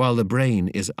 while the brain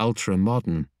is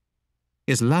ultra-modern.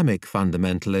 Islamic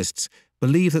fundamentalists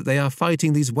believe that they are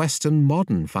fighting these Western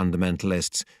modern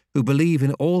fundamentalists who believe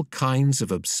in all kinds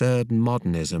of absurd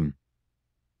modernism.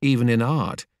 Even in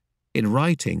art, in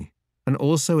writing, and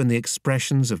also in the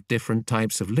expressions of different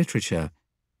types of literature,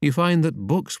 you find that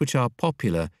books which are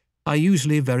popular are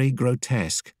usually very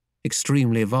grotesque,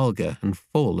 extremely vulgar, and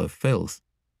full of filth.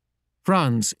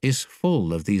 France is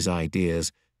full of these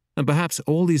ideas, and perhaps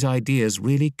all these ideas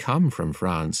really come from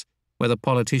France, where the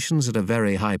politicians at a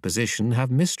very high position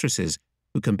have mistresses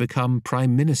who can become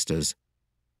prime ministers.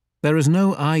 There is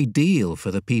no ideal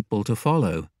for the people to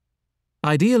follow.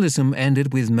 Idealism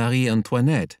ended with Marie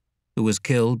Antoinette, who was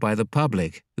killed by the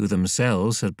public, who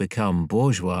themselves had become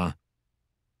bourgeois.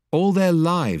 All their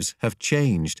lives have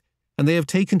changed, and they have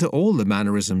taken to all the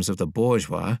mannerisms of the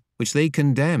bourgeois, which they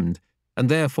condemned, and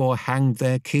therefore hanged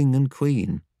their king and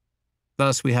queen.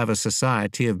 Thus we have a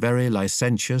society of very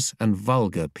licentious and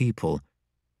vulgar people.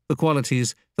 The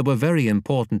qualities that were very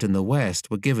important in the West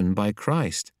were given by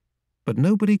Christ, but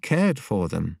nobody cared for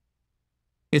them.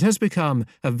 It has become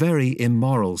a very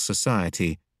immoral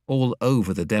society all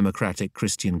over the democratic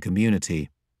Christian community.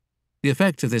 The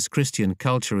effect of this Christian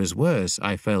culture is worse,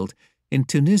 I felt, in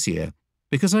Tunisia,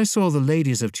 because I saw the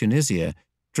ladies of Tunisia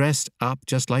dressed up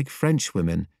just like French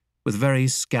women, with very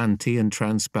scanty and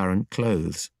transparent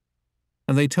clothes.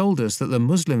 And they told us that the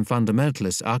Muslim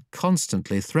fundamentalists are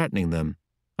constantly threatening them.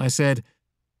 I said,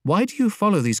 "Why do you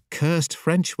follow these cursed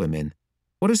French women?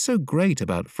 What is so great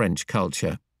about French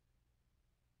culture?"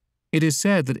 It is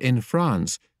said that in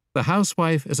France, the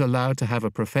housewife is allowed to have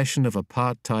a profession of a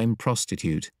part-time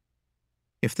prostitute.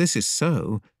 If this is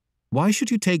so, why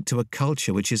should you take to a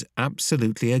culture which is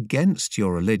absolutely against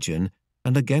your religion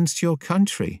and against your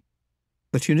country?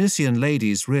 The Tunisian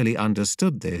ladies really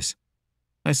understood this.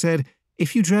 I said,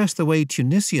 if you dress the way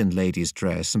Tunisian ladies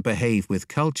dress and behave with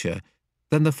culture,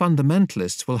 then the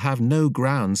fundamentalists will have no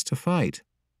grounds to fight.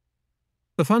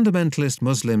 The fundamentalist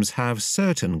Muslims have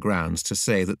certain grounds to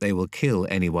say that they will kill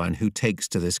anyone who takes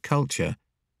to this culture,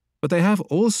 but they have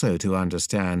also to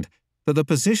understand that the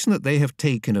position that they have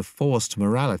taken of forced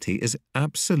morality is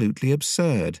absolutely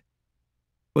absurd.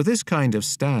 With this kind of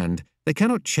stand, they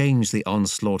cannot change the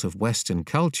onslaught of Western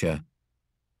culture.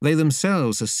 They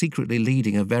themselves are secretly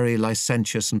leading a very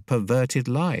licentious and perverted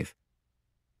life.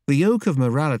 The yoke of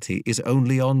morality is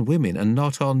only on women and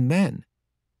not on men.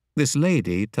 This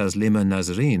lady, Taslima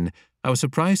Nazreen, I was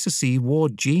surprised to see wore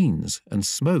jeans and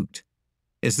smoked.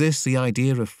 Is this the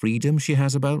idea of freedom she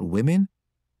has about women?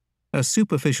 Her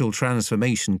superficial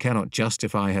transformation cannot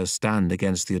justify her stand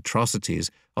against the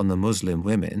atrocities on the Muslim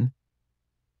women.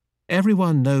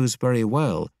 Everyone knows very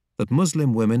well that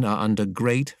Muslim women are under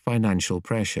great financial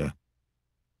pressure.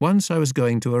 Once I was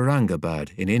going to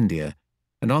Aurangabad in India,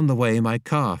 and on the way my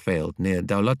car failed near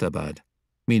Daulatabad,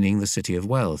 meaning the city of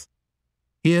wealth.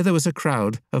 Here there was a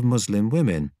crowd of Muslim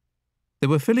women. They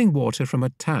were filling water from a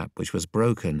tap which was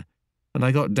broken, and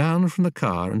I got down from the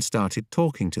car and started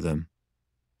talking to them.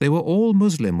 They were all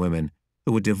Muslim women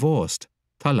who were divorced,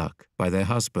 talaq, by their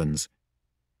husbands.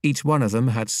 Each one of them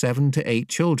had 7 to 8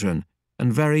 children,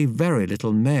 and very, very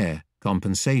little mehr,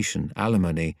 compensation,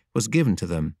 alimony, was given to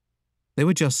them. They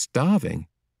were just starving.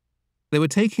 They were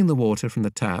taking the water from the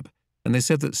tap, and they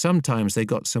said that sometimes they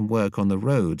got some work on the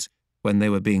roads when they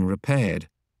were being repaired,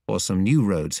 or some new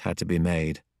roads had to be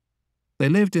made. They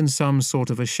lived in some sort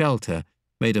of a shelter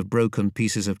made of broken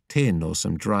pieces of tin or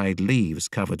some dried leaves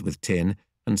covered with tin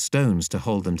and stones to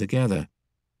hold them together.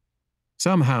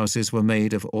 Some houses were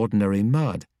made of ordinary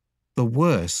mud, the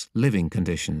worst living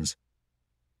conditions.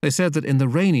 They said that in the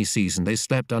rainy season they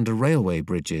slept under railway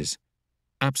bridges.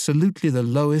 Absolutely the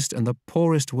lowest and the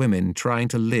poorest women trying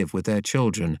to live with their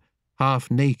children, half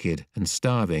naked and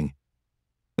starving.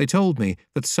 They told me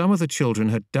that some of the children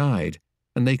had died,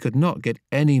 and they could not get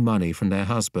any money from their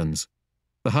husbands.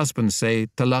 The husbands say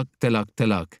talaq, talaq,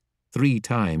 talaq 3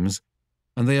 times,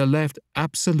 and they are left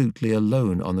absolutely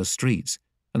alone on the streets,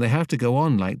 and they have to go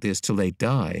on like this till they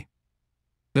die.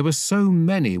 There were so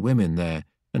many women there,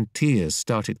 and tears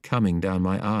started coming down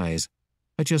my eyes.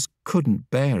 I just couldn't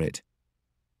bear it.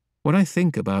 When I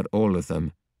think about all of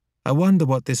them, I wonder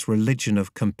what this religion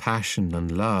of compassion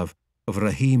and love, of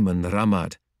Rahim and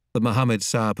Rahmat, that Muhammad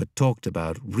Sahib had talked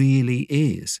about really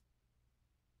is.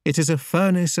 It is a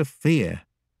furnace of fear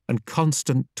and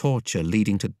constant torture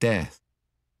leading to death.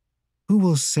 Who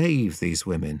will save these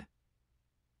women?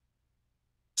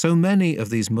 So many of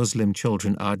these Muslim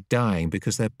children are dying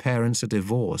because their parents are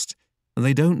divorced and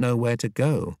they don't know where to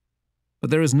go. But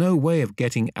there is no way of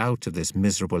getting out of this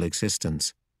miserable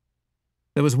existence.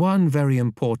 There was one very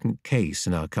important case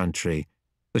in our country,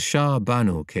 the Shah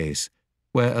Banu case,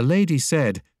 where a lady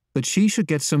said that she should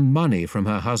get some money from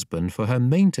her husband for her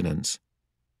maintenance.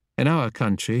 In our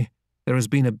country, there has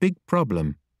been a big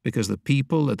problem because the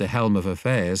people at the helm of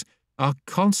affairs are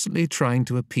constantly trying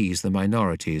to appease the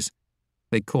minorities.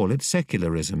 They call it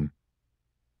secularism.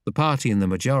 The party in the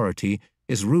majority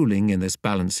is ruling in this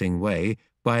balancing way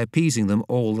by appeasing them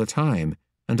all the time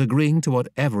and agreeing to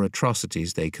whatever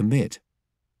atrocities they commit.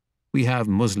 We have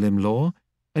Muslim law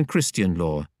and Christian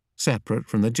law, separate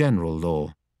from the general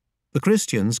law. The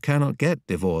Christians cannot get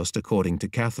divorced according to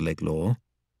Catholic law.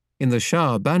 In the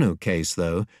Shah Banu case,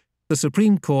 though, the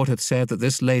Supreme Court had said that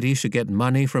this lady should get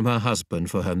money from her husband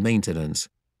for her maintenance.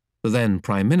 The then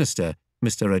Prime Minister,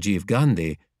 Mr. Rajiv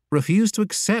Gandhi, refused to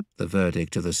accept the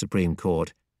verdict of the Supreme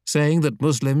Court, saying that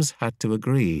Muslims had to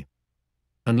agree.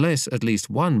 Unless at least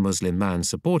one Muslim man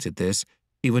supported this,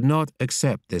 he would not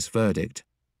accept this verdict.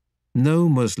 No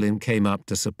Muslim came up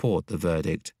to support the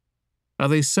verdict. Are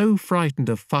they so frightened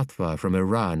of fatwa from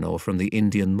Iran or from the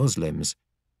Indian Muslims?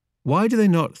 Why do they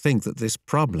not think that this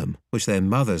problem, which their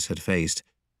mothers had faced,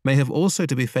 may have also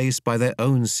to be faced by their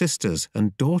own sisters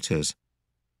and daughters?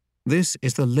 This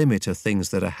is the limit of things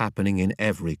that are happening in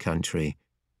every country.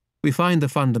 We find the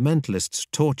fundamentalists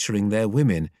torturing their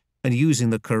women and using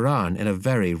the Quran in a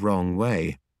very wrong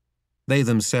way. They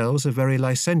themselves are very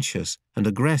licentious and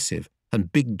aggressive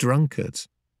and big drunkards.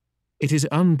 It is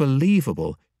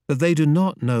unbelievable that they do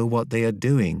not know what they are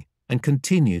doing and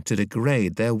continue to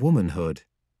degrade their womanhood.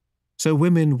 So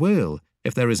women will,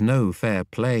 if there is no fair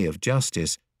play of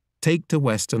justice, take to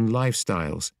Western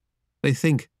lifestyles. They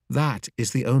think that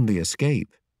is the only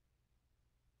escape.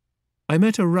 I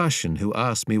met a Russian who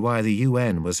asked me why the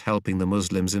UN was helping the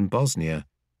Muslims in Bosnia.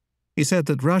 He said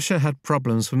that Russia had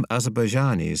problems from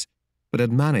Azerbaijanis, but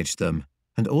had managed them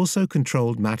and also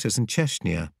controlled matters in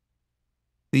Chechnya.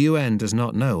 The UN does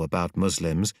not know about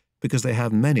Muslims because they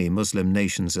have many Muslim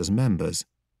nations as members.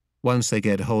 Once they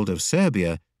get hold of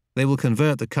Serbia, they will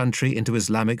convert the country into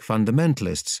Islamic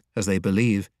fundamentalists, as they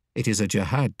believe it is a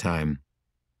jihad time.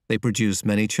 They produce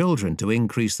many children to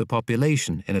increase the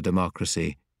population in a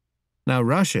democracy. Now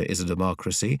Russia is a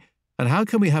democracy, and how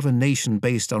can we have a nation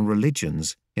based on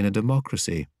religions in a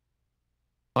democracy?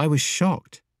 I was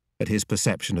shocked at his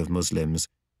perception of Muslims.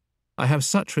 I have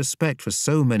such respect for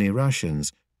so many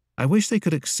Russians. I wish they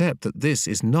could accept that this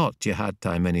is not jihad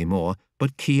time anymore,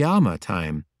 but Qiyamah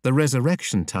time, the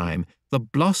resurrection time, the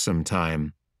blossom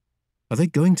time. Are they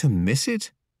going to miss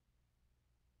it?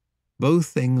 Both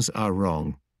things are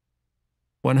wrong.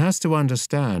 One has to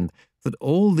understand that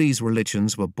all these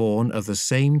religions were born of the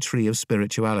same tree of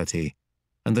spirituality,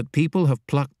 and that people have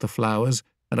plucked the flowers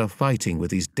and are fighting with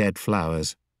these dead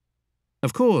flowers.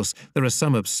 Of course, there are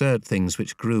some absurd things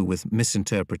which grew with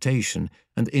misinterpretation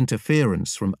and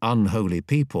interference from unholy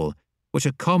people, which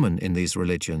are common in these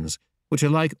religions, which are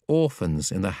like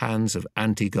orphans in the hands of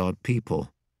anti-God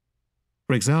people.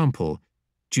 For example,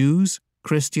 Jews,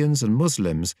 Christians, and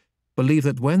Muslims believe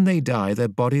that when they die, their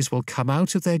bodies will come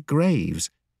out of their graves,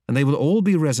 and they will all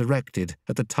be resurrected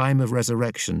at the time of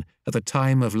resurrection, at the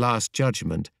time of last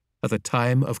judgment, at the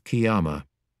time of Qiyamah.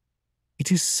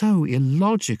 It is so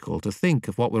illogical to think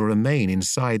of what will remain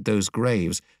inside those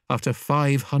graves after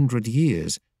 500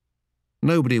 years.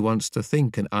 Nobody wants to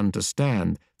think and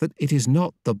understand that it is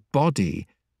not the body,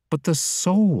 but the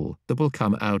soul that will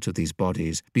come out of these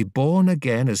bodies, be born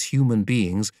again as human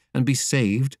beings, and be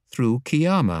saved through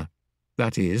Qiyamah,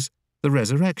 that is, the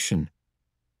resurrection.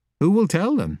 Who will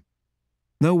tell them?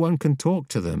 No one can talk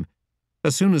to them.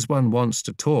 As soon as one wants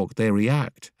to talk, they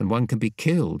react, and one can be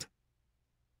killed.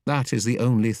 That is the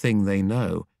only thing they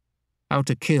know, how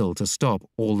to kill to stop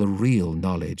all the real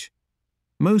knowledge.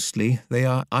 Mostly they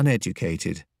are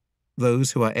uneducated.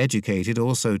 Those who are educated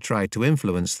also try to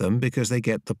influence them because they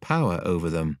get the power over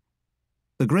them.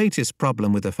 The greatest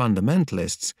problem with the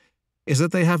fundamentalists is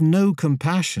that they have no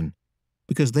compassion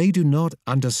because they do not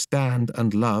understand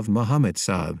and love Muhammad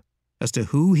Sahib as to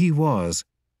who he was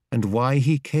and why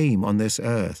he came on this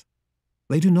earth.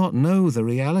 They do not know the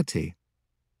reality.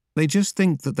 They just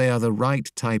think that they are the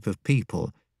right type of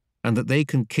people and that they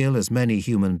can kill as many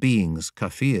human beings,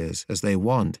 kafirs, as they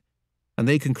want, and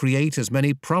they can create as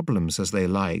many problems as they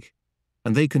like,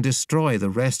 and they can destroy the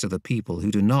rest of the people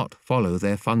who do not follow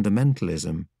their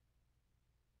fundamentalism.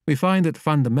 We find that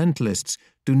fundamentalists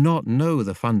do not know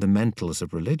the fundamentals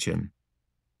of religion.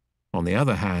 On the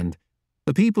other hand,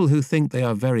 the people who think they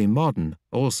are very modern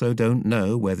also don't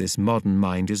know where this modern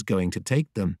mind is going to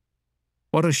take them.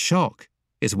 What a shock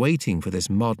is waiting for this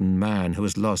modern man who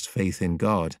has lost faith in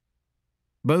God.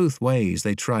 Both ways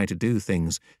they try to do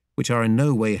things which are in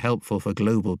no way helpful for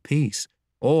global peace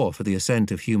or for the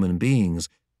ascent of human beings,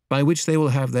 by which they will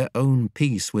have their own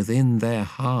peace within their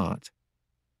heart.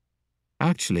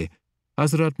 Actually,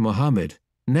 Hazrat Muhammad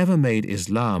never made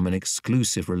Islam an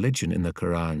exclusive religion in the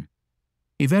Quran.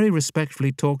 He very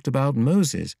respectfully talked about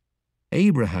Moses,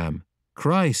 Abraham,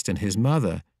 Christ and his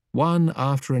mother, one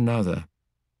after another.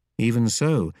 Even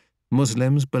so,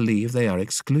 Muslims believe they are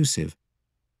exclusive.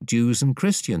 Jews and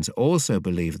Christians also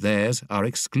believe theirs are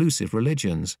exclusive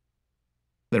religions.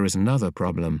 There is another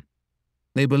problem.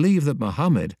 They believe that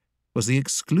Muhammad was the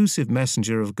exclusive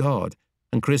messenger of God,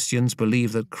 and Christians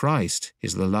believe that Christ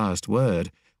is the last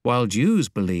word, while Jews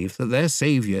believe that their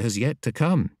Savior has yet to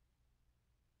come.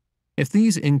 If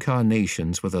these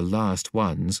incarnations were the last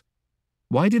ones,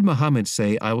 why did Muhammad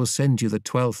say, "I will send you the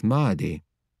 12th Mahdi"?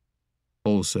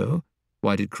 Also,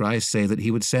 why did Christ say that he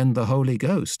would send the Holy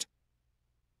Ghost?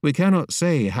 We cannot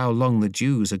say how long the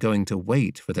Jews are going to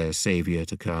wait for their Savior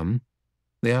to come.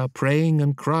 They are praying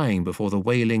and crying before the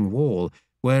Wailing Wall,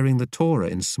 wearing the Torah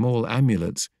in small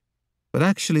amulets, but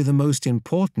actually the most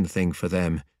important thing for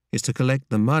them is to collect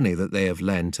the money that they have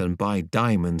lent and buy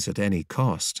diamonds at any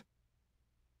cost.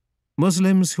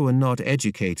 Muslims who are not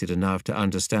educated enough to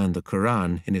understand the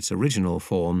Quran in its original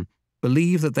form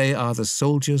believe that they are the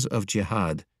soldiers of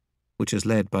jihad, which is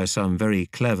led by some very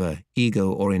clever,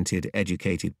 ego-oriented,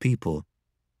 educated people.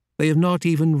 They have not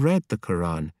even read the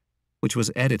Quran, which was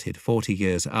edited 40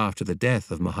 years after the death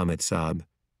of Muhammad Sahib.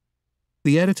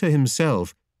 The editor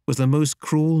himself was the most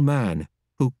cruel man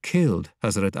who killed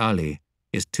Hazrat Ali,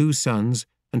 his 2 sons,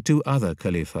 and 2 other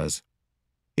caliphs.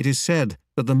 it is said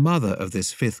that the mother of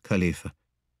this fifth Khalifa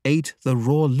ate the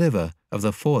raw liver of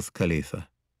the fourth Khalifa.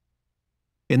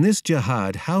 In this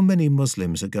jihad, how many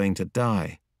Muslims are going to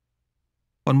die?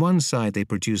 On one side, they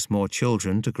produce more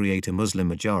children to create a Muslim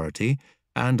majority,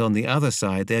 and on the other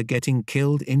side, they are getting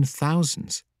killed in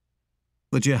thousands.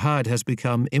 The jihad has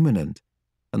become imminent,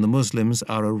 and the Muslims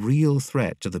are a real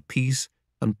threat to the peace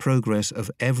and progress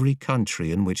of every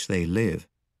country in which they live.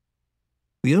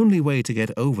 The only way to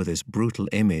get over this brutal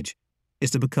image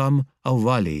is to become a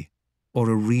wali, or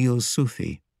a real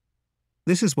Sufi.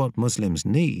 This is what Muslims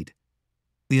need: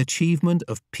 the achievement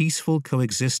of peaceful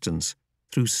coexistence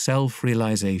through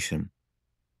self-realisation.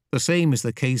 The same is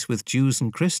the case with Jews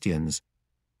and Christians.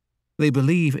 They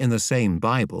believe in the same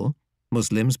Bible.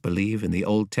 Muslims believe in the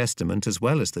Old Testament as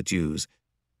well as the Jews,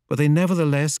 but they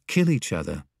nevertheless kill each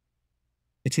other.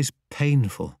 It is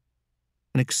painful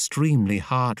and extremely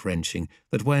heart-wrenching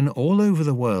that when all over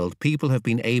the world people have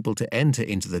been able to enter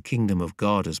into the kingdom of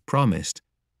God as promised,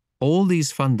 all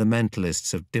these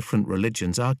fundamentalists of different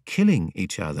religions are killing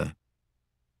each other.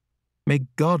 May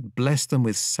God bless them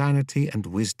with sanity and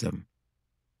wisdom.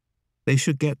 They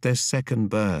should get their second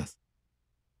birth.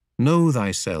 Know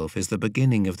thyself is the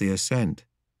beginning of the ascent.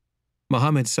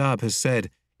 Muhammad Sahib has said,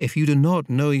 if you do not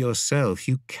know yourself,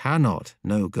 you cannot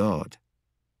know God.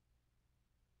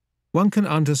 One can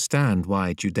understand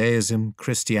why Judaism,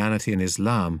 Christianity, and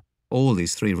Islam, all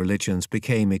these three religions,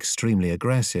 became extremely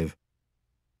aggressive.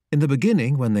 In the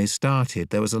beginning, when they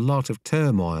started, there was a lot of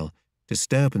turmoil,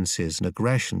 disturbances, and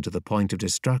aggression to the point of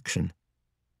destruction.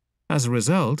 As a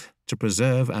result, to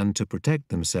preserve and to protect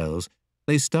themselves,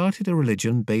 they started a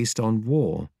religion based on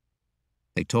war.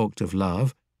 They talked of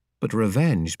love, but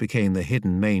revenge became the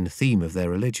hidden main theme of their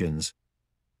religions.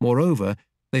 Moreover,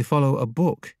 they follow a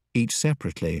book, each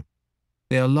separately.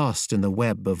 They are lost in the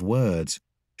web of words,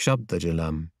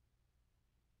 Shabdajalam.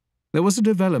 There was a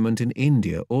development in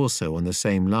India also on the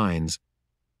same lines.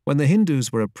 When the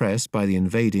Hindus were oppressed by the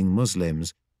invading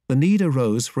Muslims, the need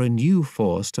arose for a new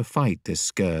force to fight this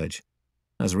scourge.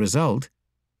 As a result,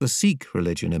 the Sikh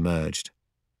religion emerged.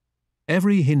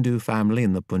 Every Hindu family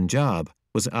in the Punjab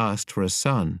was asked for a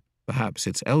son, perhaps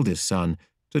its eldest son,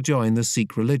 to join the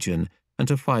Sikh religion and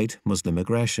to fight Muslim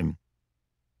aggression.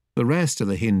 The rest of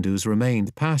the Hindus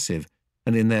remained passive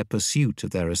and in their pursuit of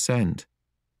their ascent.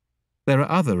 There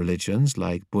are other religions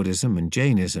like Buddhism and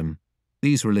Jainism.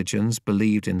 These religions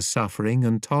believed in suffering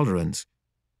and tolerance.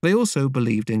 They also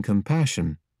believed in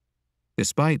compassion.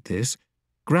 Despite this,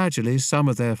 gradually some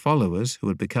of their followers, who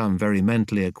had become very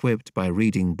mentally equipped by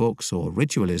reading books or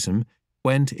ritualism,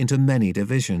 went into many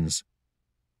divisions.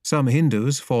 Some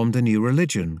Hindus formed a new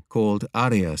religion called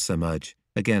Arya Samaj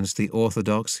against the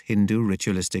orthodox Hindu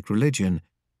ritualistic religion,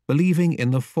 believing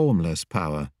in the formless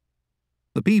power.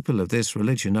 The people of this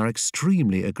religion are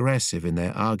extremely aggressive in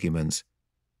their arguments.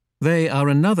 They are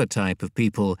another type of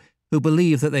people who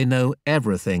believe that they know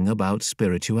everything about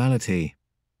spirituality.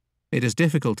 It is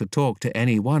difficult to talk to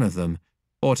any one of them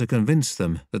or to convince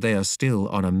them that they are still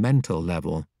on a mental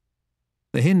level.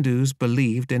 The Hindus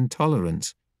believed in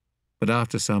tolerance, but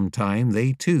after some time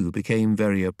they too became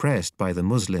very oppressed by the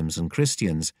Muslims and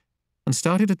Christians and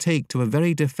started to take to a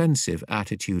very defensive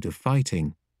attitude of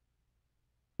fighting.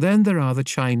 Then there are the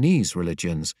Chinese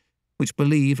religions, which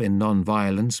believe in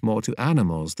non-violence more to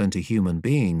animals than to human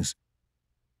beings.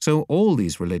 So all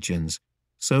these religions,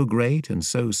 so great and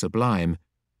so sublime,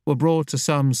 were brought to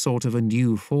some sort of a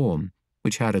new form,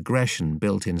 which had aggression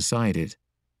built inside it.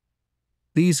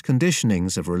 These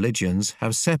conditionings of religions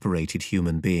have separated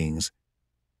human beings.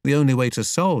 The only way to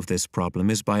solve this problem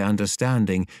is by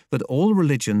understanding that all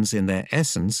religions in their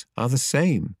essence are the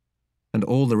same, and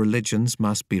all the religions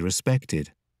must be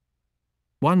respected.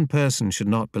 One person should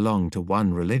not belong to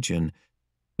one religion,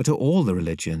 but to all the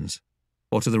religions,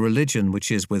 or to the religion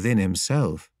which is within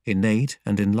himself, innate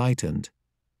and enlightened.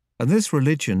 And this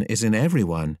religion is in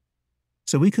everyone,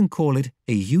 so we can call it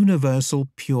a universal,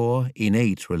 pure,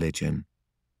 innate religion.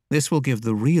 This will give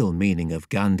the real meaning of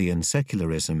Gandhian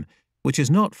secularism, which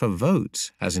is not for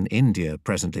votes, as in India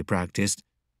presently practiced,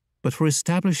 but for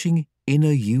establishing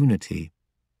inner unity.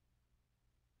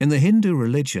 In the Hindu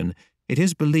religion, it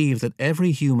is believed that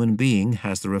every human being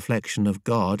has the reflection of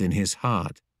God in his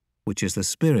heart, which is the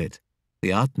spirit,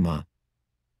 the Atma.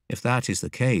 If that is the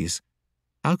case,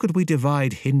 how could we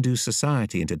divide Hindu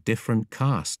society into different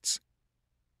castes?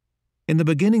 In the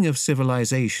beginning of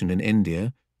civilization in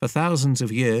India, for thousands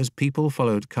of years people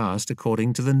followed caste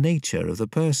according to the nature of the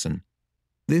person.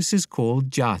 This is called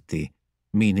jati,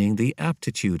 meaning the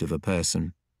aptitude of a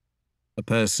person. A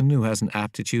person who has an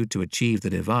aptitude to achieve the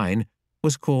divine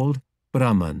was called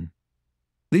Brahman.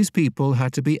 These people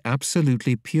had to be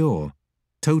absolutely pure,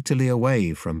 totally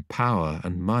away from power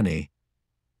and money.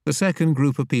 The second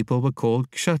group of people were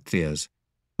called kshatriyas,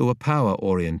 who were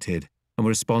power-oriented and were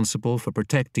responsible for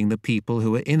protecting the people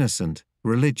who were innocent,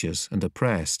 religious, and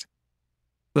oppressed.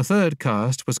 The third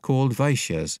caste was called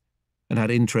vaishyas and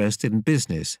had interest in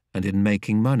business and in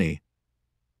making money.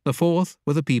 The fourth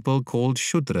were the people called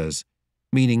shudras,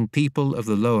 meaning people of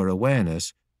the lower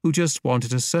awareness who just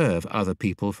wanted to serve other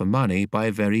people for money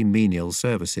by very menial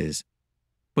services.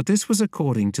 But this was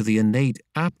according to the innate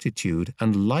aptitude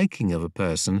and liking of a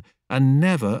person and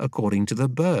never according to the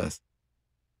birth.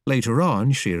 Later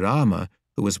on, Sri Rama,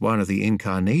 who was one of the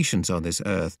incarnations on this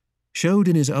earth, showed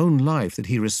in his own life that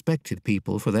he respected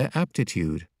people for their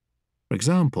aptitude. For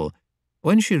example,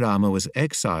 when Sri Rama was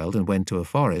exiled and went to a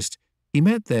forest, he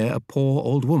met there a poor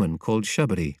old woman called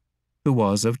Shabari, who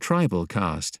was of tribal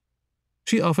caste.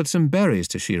 She offered some berries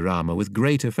to Sri Rama with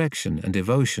great affection and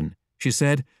devotion. She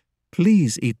said,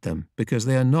 "Please eat them, because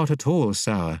they are not at all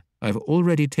sour. I've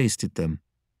already tasted them."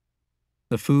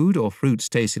 The food or fruits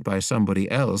tasted by somebody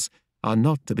else are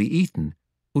not to be eaten,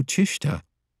 uchishta.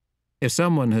 If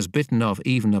someone has bitten off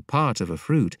even a part of a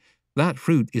fruit, that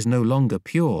fruit is no longer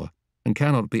pure and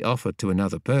cannot be offered to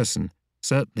another person,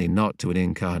 certainly not to an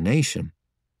incarnation.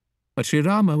 But Sri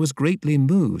Rama was greatly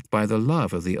moved by the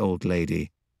love of the old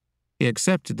lady. He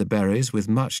accepted the berries with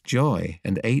much joy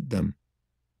and ate them.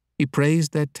 He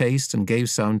praised their taste and gave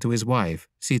some to his wife,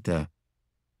 Sita.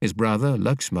 His brother,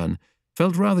 Lakshman,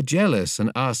 felt rather jealous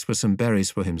and asked for some berries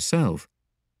for himself.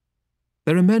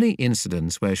 There are many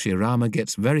incidents where Sri Rama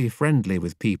gets very friendly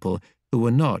with people who were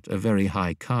not of very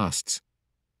high castes.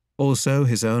 Also,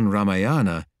 his own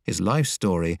Ramayana, his life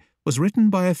story, was written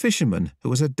by a fisherman who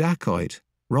was a dacoit,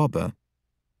 robber.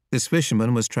 This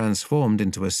fisherman was transformed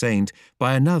into a saint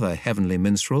by another heavenly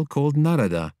minstrel called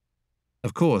Narada.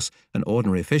 Of course, an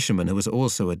ordinary fisherman who was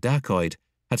also a dacoit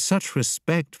had such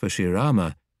respect for Sri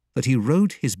Rama that he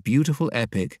wrote his beautiful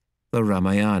epic, the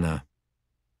Ramayana.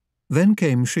 Then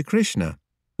came Sri Krishna,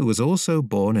 who was also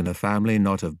born in a family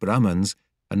not of Brahmins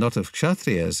and not of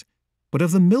Kshatriyas, but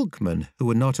of the milkmen who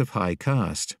were not of high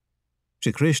caste.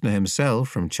 Sri Krishna himself,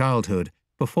 from childhood,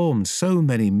 performed so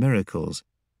many miracles.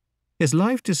 His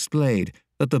life displayed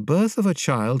that the birth of a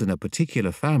child in a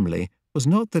particular family was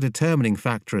not the determining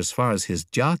factor as far as his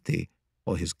jati,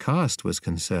 or his caste, was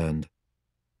concerned.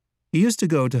 He used to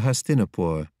go to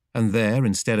Hastinapur, and there,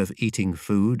 instead of eating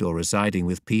food or residing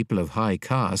with people of high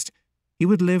caste, he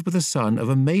would live with the son of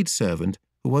a maidservant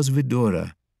who was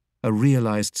Vidura, a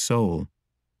realized soul.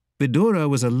 Vidura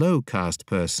was a low-caste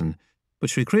person,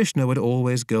 but Sri Krishna would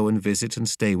always go and visit and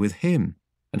stay with him,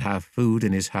 and have food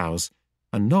in his house,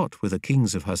 and not with the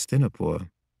kings of Hastinapur.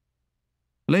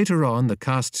 Later on, the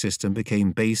caste system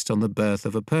became based on the birth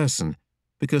of a person,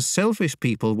 because selfish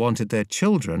people wanted their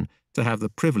children to have the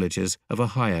privileges of a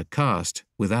higher caste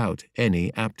without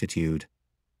any aptitude.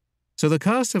 So the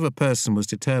caste of a person was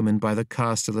determined by the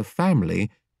caste of the family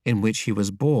in which he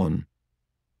was born.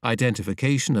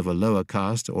 Identification of a lower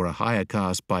caste or a higher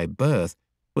caste by birth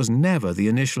was never the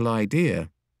initial idea.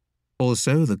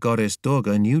 Also, the goddess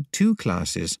Durga knew two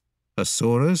classes,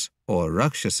 asuras or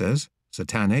rakshasas,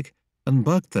 satanic, and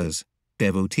bhaktas,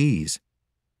 devotees.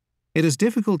 It is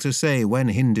difficult to say when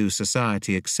Hindu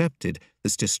society accepted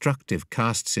this destructive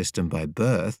caste system by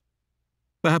birth.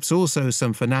 Perhaps also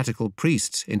some fanatical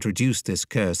priests introduced this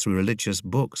curse through religious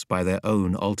books by their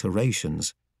own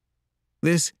alterations.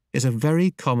 This is a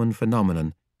very common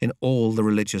phenomenon in all the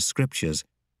religious scriptures,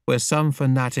 where some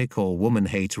fanatic or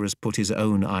woman-hater has put his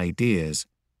own ideas.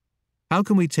 How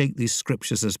can we take these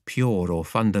scriptures as pure or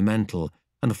fundamental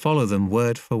and follow them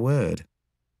word for word?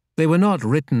 They were not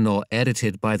written or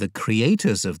edited by the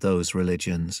creators of those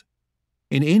religions.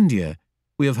 In India,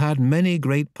 we have had many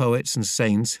great poets and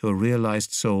saints who are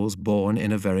realized souls born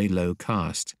in a very low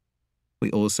caste.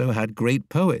 We also had great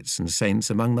poets and saints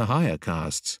among the higher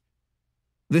castes.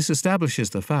 This establishes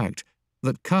the fact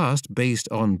that caste based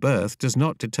on birth does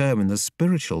not determine the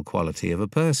spiritual quality of a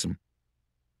person.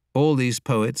 All these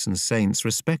poets and saints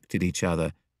respected each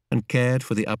other and cared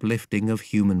for the uplifting of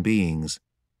human beings.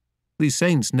 These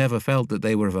saints never felt that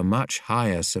they were of a much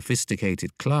higher,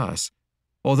 sophisticated class,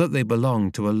 or that they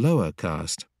belonged to a lower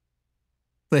caste.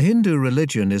 The Hindu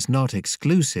religion is not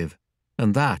exclusive,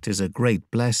 and that is a great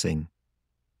blessing.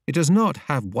 It does not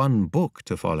have one book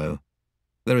to follow.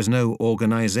 There is no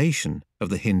organization of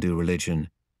the Hindu religion.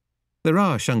 There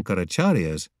are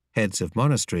Shankaracharyas, heads of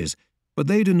monasteries, but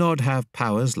they do not have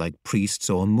powers like priests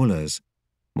or mullahs.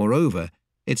 Moreover,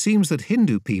 it seems that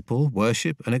Hindu people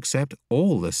worship and accept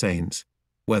all the saints,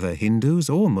 whether Hindus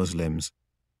or Muslims.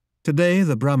 Today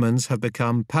the Brahmins have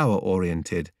become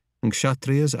power-oriented, and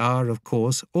Kshatriyas are, of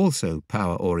course, also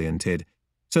power-oriented,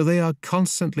 so they are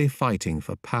constantly fighting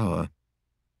for power.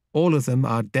 All of them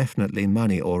are definitely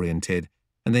money-oriented,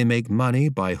 and they make money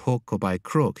by hook or by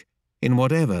crook in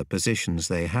whatever positions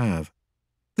they have.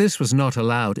 This was not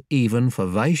allowed even for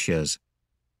Vaishyas.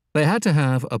 They had to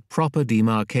have a proper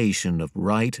demarcation of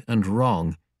right and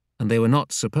wrong, and they were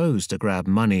not supposed to grab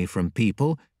money from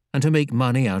people and to make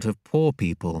money out of poor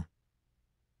people.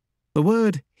 The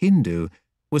word Hindu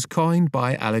was coined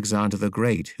by Alexander the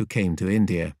Great, who came to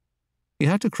India. He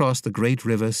had to cross the great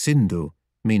river Sindhu,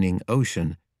 meaning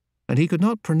ocean, and he could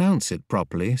not pronounce it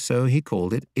properly, so he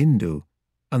called it Indu,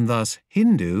 and thus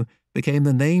Hindu became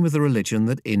the name of the religion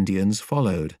that Indians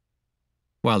followed.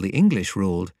 While the English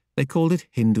ruled, they called it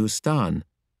Hindustan,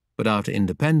 but after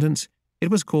independence,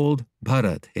 it was called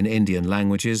Bharat in Indian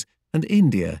languages and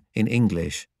India in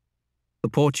English. The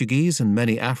Portuguese and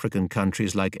many African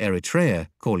countries like Eritrea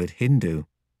call it Hindu.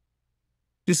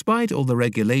 Despite all the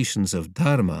regulations of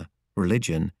dharma,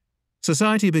 religion,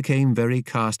 society became very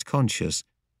caste-conscious,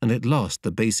 and it lost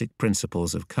the basic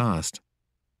principles of caste.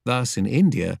 Thus, in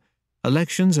India,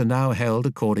 elections are now held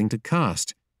according to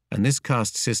caste, and this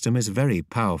caste system is very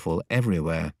powerful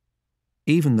everywhere.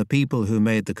 Even the people who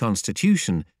made the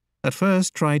constitution at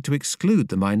first tried to exclude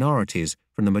the minorities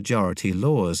from the majority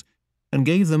laws and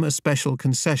gave them a special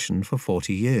concession for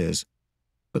 40 years.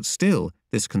 But still,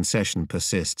 this concession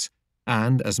persists,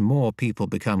 and as more people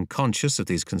become conscious of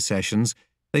these concessions,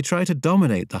 they try to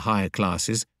dominate the higher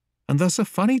classes, and thus a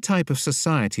funny type of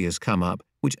society has come up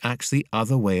which acts the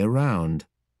other way around.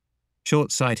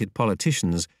 Short-sighted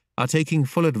politicians are taking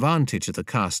full advantage of the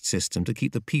caste system to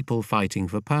keep the people fighting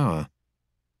for power.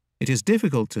 It is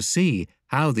difficult to see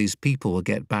how these people will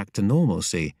get back to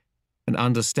normalcy and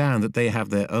understand that they have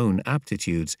their own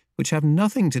aptitudes which have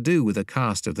nothing to do with the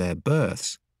caste of their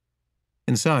births.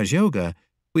 In Sahaja Yoga,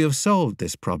 we have solved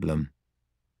this problem.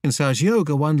 In Sahaja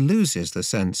Yoga, one loses the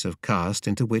sense of caste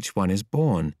into which one is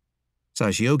born.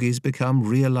 Sahaja Yogis become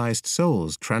realized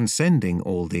souls, transcending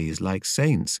all these like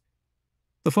saints.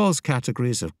 The false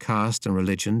categories of caste and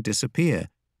religion disappear,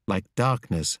 like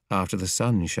darkness after the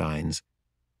sun shines.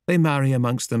 They marry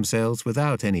amongst themselves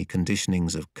without any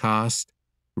conditionings of caste,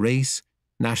 race,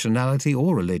 nationality,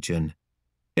 or religion.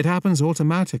 It happens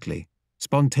automatically,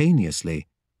 spontaneously,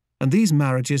 and these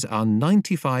marriages are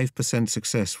 95%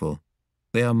 successful.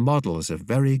 They are models of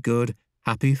very good,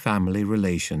 happy family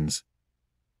relations.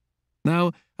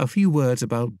 Now, a few words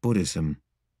about Buddhism.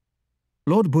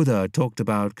 Lord Buddha talked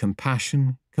about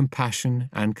compassion, compassion,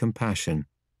 and compassion.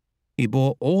 He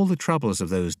bore all the troubles of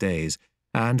those days,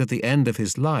 and at the end of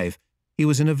his life, he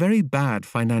was in a very bad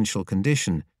financial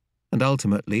condition, and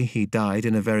ultimately he died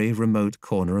in a very remote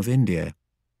corner of India.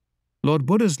 Lord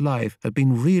Buddha's life had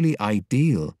been really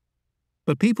ideal,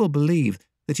 but people believe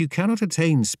that you cannot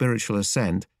attain spiritual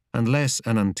ascent unless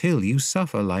and until you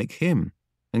suffer like him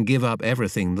and give up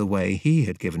everything the way he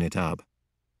had given it up.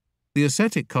 The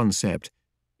ascetic concept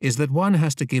is that one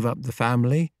has to give up the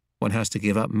family, one has to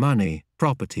give up money,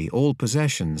 property, all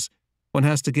possessions, one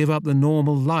has to give up the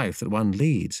normal life that one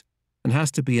leads, and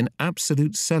has to be an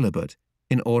absolute celibate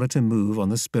in order to move on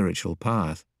the spiritual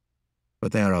path.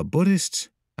 But there are Buddhists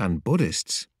and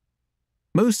Buddhists.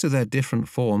 Most of their different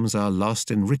forms are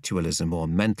lost in ritualism or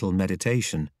mental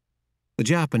meditation. The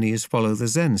Japanese follow the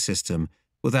Zen system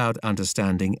without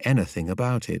understanding anything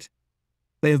about it.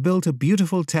 They have built a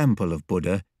beautiful temple of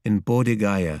Buddha in Bodh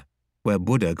Gaya, where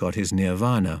Buddha got his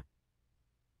nirvana.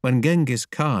 When Genghis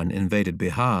Khan invaded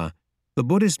Bihar, the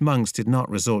Buddhist monks did not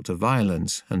resort to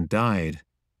violence and died.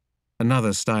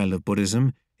 Another style of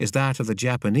Buddhism is that of the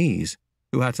Japanese,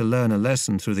 who had to learn a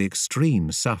lesson through the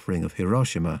extreme suffering of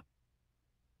Hiroshima.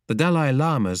 The Dalai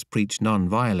Lamas preach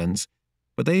non-violence,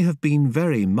 but they have been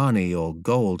very money- or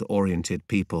gold-oriented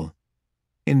people.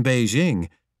 In Beijing,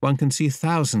 one can see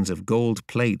thousands of gold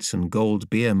plates and gold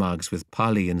beer mugs with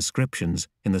Pali inscriptions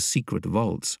in the secret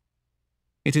vaults.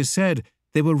 It is said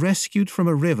they were rescued from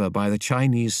a river by the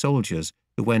Chinese soldiers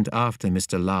who went after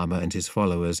Mr. Lama and his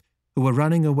followers, who were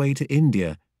running away to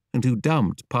India and who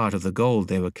dumped part of the gold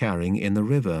they were carrying in the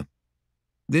river.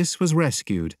 This was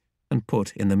rescued and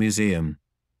put in the museum.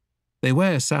 They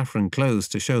wear saffron clothes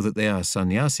to show that they are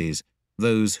sannyasis,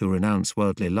 those who renounce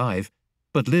worldly life,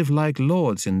 but live like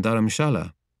lords in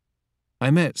Dharamshala.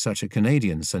 I met such a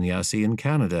Canadian sannyasi in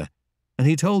Canada, and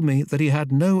he told me that he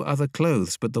had no other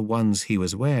clothes but the ones he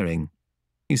was wearing.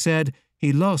 He said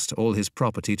he lost all his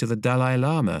property to the Dalai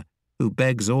Lama, who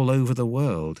begs all over the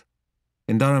world.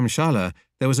 In Dharamshala,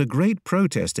 there was a great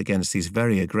protest against these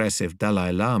very aggressive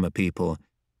Dalai Lama people,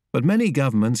 But many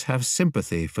governments have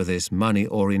sympathy for this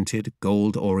money-oriented,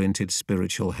 gold-oriented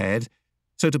spiritual head,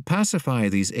 so to pacify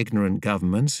these ignorant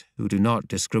governments who do not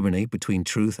discriminate between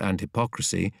truth and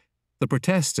hypocrisy, the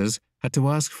protesters had to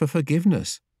ask for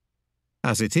forgiveness.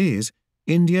 As it is,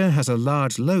 India has a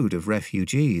large load of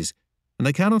refugees, and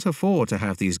they cannot afford to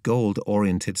have these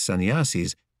gold-oriented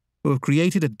sannyasis who have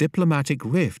created a diplomatic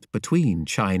rift between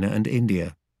China and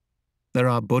India. There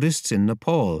are Buddhists in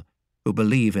Nepal who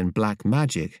believe in black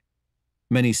magic.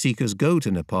 Many seekers go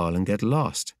to Nepal and get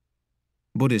lost.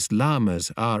 Buddhist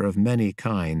lamas are of many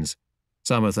kinds.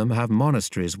 Some of them have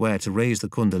monasteries where, to raise the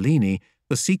kundalini,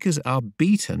 the seekers are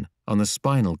beaten on the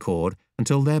spinal cord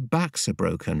until their backs are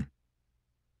broken.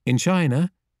 In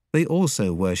China, they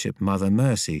also worship Mother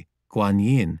Mercy, Guan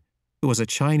Yin, who was a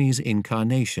Chinese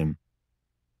incarnation.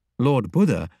 Lord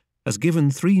Buddha has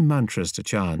given 3 mantras to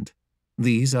chant.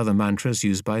 These are the mantras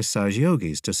used by Sahaja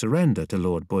yogis to surrender to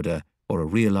Lord Buddha, or a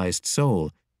realized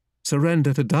soul,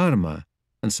 surrender to Dharma,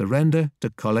 and surrender to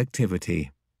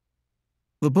collectivity.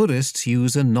 The Buddhists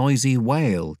use a noisy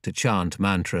wail to chant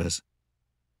mantras.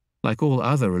 Like all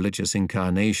other religious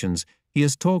incarnations, he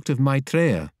has talked of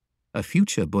Maitreya, a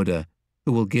future Buddha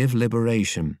who will give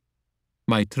liberation.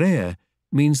 Maitreya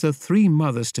means the 3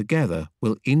 mothers together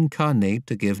will incarnate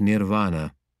to give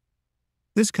nirvana.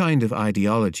 This kind of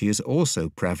ideology is also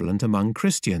prevalent among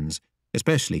Christians,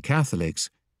 especially Catholics,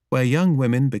 where young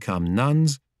women become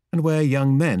nuns and where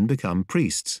young men become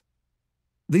priests.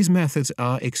 These methods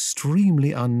are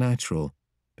extremely unnatural,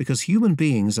 because human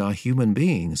beings are human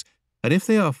beings, and if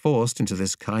they are forced into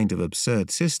this kind of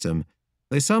absurd system,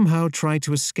 they somehow try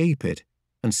to escape it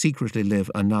and secretly live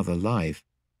another life.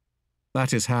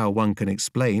 That is how one can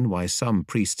explain why some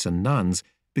priests and nuns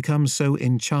become so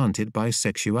enchanted by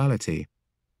sexuality.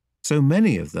 So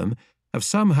many of them have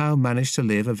somehow managed to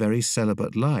live a very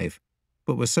celibate life,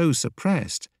 but were so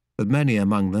suppressed that many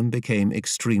among them became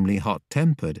extremely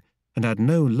hot-tempered and had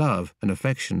no love and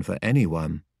affection for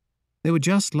anyone. They were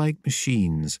just like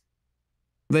machines.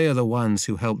 They are the ones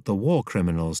who helped the war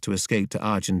criminals to escape to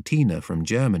Argentina from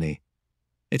Germany.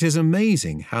 It is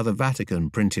amazing how the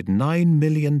Vatican printed $9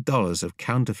 million of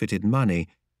counterfeited money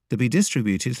to be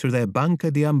distributed through their Banca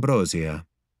di Ambrosia.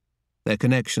 Their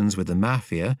connections with the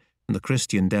mafia and the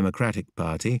Christian Democratic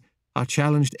Party are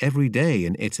challenged every day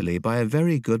in Italy by a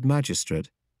very good magistrate.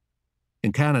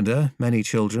 In Canada, many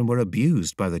children were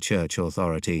abused by the church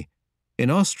authority. In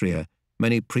Austria,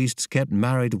 many priests kept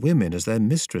married women as their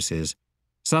mistresses.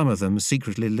 Some of them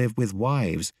secretly live with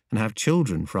wives and have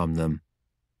children from them.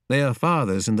 They are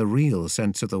fathers in the real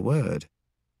sense of the word.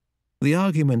 The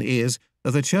argument is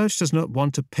that the church does not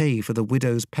want to pay for the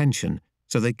widow's pension,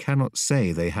 so they cannot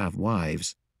say they have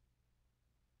wives.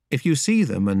 If you see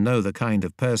them and know the kind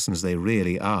of persons they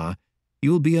really are,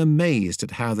 you will be amazed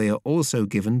at how they are also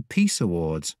given peace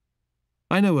awards.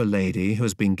 I know a lady who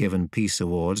has been given peace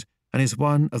awards and is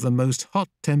one of the most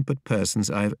hot-tempered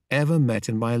persons I have ever met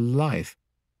in my life.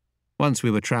 Once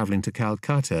we were travelling to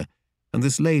Calcutta, and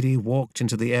this lady walked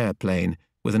into the airplane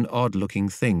with an odd-looking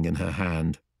thing in her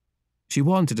hand. She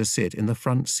wanted to sit in the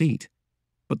front seat,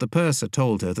 but the purser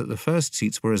told her that the first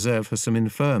seats were reserved for some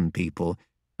infirm people,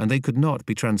 and they could not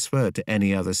be transferred to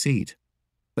any other seat.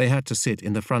 They had to sit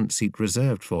in the front seat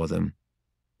reserved for them.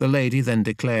 The lady then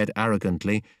declared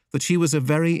arrogantly that she was a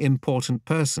very important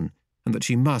person and that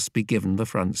she must be given the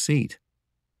front seat.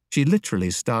 She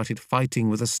literally started fighting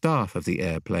with the staff of the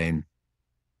airplane.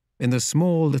 In the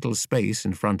small little space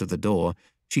in front of the door,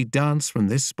 she danced from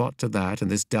this spot to that, and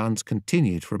this dance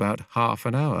continued for about half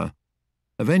an hour.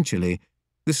 Eventually,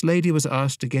 this lady was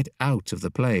asked to get out of the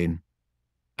plane.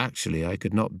 Actually, I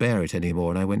could not bear it any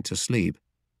more and I went to sleep.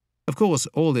 Of course,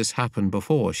 all this happened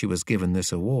before she was given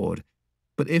this award.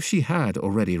 But if she had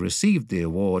already received the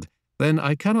award, then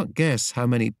I cannot guess how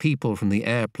many people from the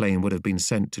airplane would have been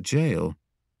sent to jail.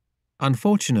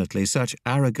 Unfortunately, such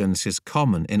arrogance is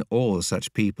common in all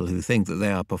such people who think that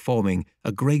they are performing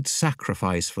a great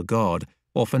sacrifice for God,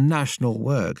 or for national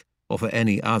work, or for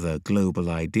any other global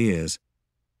ideas.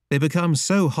 They become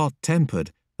so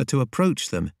hot-tempered that to approach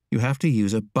them you have to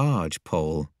use a barge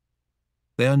pole.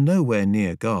 They are nowhere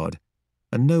near God,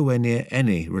 and nowhere near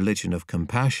any religion of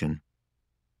compassion.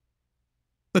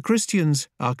 The Christians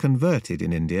are converted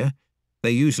in India.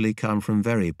 They usually come from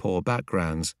very poor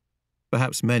backgrounds.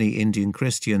 Perhaps many Indian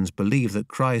Christians believe that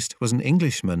Christ was an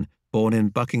Englishman born in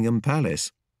Buckingham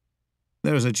Palace.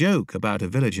 There is a joke about a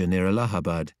villager near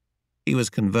Allahabad. He was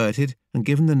converted and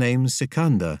given the name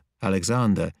Sikandar,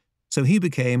 Alexander, so he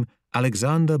became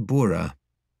Alexander Burra.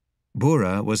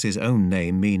 Burra was his own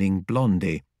name meaning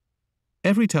blondie.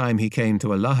 Every time he came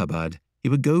to Allahabad, he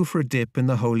would go for a dip in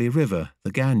the holy river,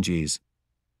 the Ganges.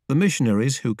 The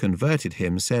missionaries who converted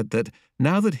him said that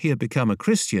now that he had become a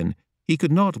Christian, he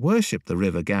could not worship the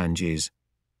river Ganges.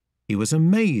 He was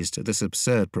amazed at this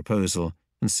absurd proposal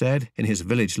and said in his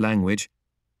village language,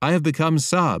 "I have become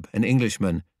Sab, an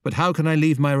Englishman, but how can I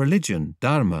leave my religion,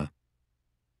 Dharma?"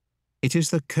 It is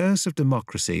the curse of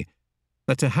democracy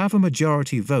that to have a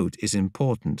majority vote is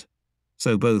important,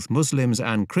 so both Muslims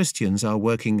and Christians are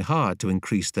working hard to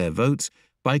increase their votes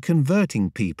by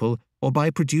converting people or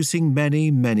by producing many,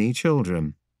 many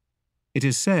children. It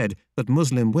is said that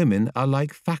Muslim women are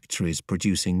like factories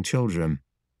producing children.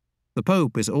 The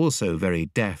Pope is also very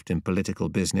deft in political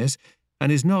business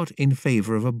and is not in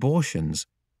favor of abortions,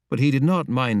 but he did not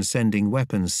mind sending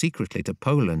weapons secretly to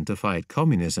Poland to fight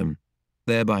communism,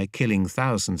 thereby killing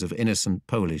thousands of innocent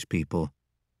Polish people.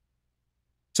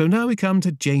 So now we come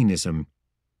to Jainism,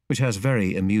 which has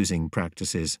very amusing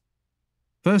practices.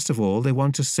 First of all, they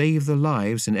want to save the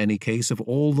lives in any case of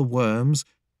all the worms,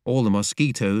 all the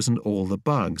mosquitoes, and all the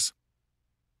bugs.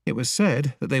 It was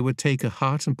said that they would take a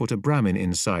hut and put a Brahmin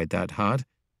inside that hut,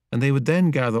 and they would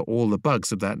then gather all the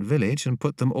bugs of that village and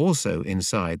put them also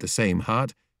inside the same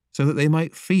hut, so that they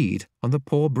might feed on the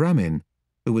poor Brahmin,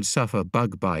 who would suffer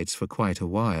bug bites for quite a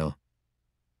while.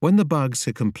 When the bugs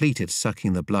had completed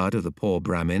sucking the blood of the poor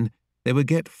Brahmin, they would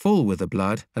get full with the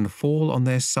blood and fall on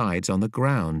their sides on the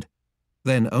ground.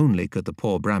 Then only could the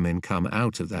poor Brahmin come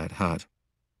out of that hut.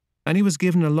 And he was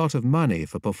given a lot of money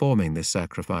for performing this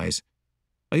sacrifice.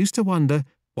 I used to wonder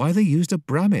why they used a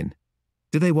Brahmin.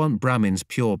 Did they want Brahmin's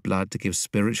pure blood to give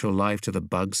spiritual life to the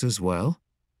bugs as well?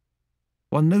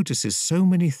 One notices so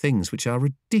many things which are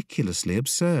ridiculously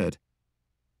absurd.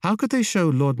 How could they show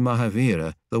Lord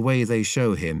Mahavira the way they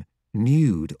show him,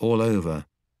 nude all over?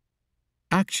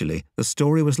 Actually, the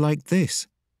story was like this.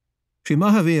 Shri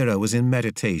Mahavira was in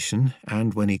meditation,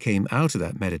 and when he came out of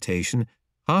that meditation,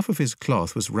 half of his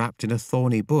cloth was wrapped in a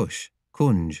thorny bush,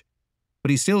 kunj,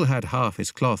 but he still had half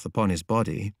his cloth upon his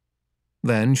body.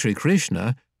 Then Sri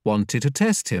Krishna wanted to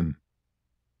test him.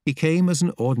 He came as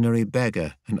an ordinary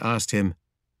beggar and asked him,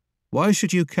 "Why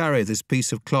should you carry this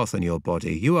piece of cloth on your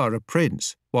body? You are a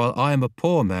prince, while I am a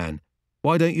poor man.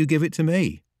 Why don't you give it to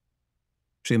me?"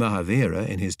 Sri Mahavira,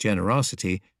 in his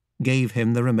generosity, gave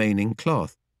him the remaining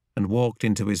cloth and walked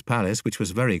into his palace, which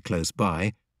was very close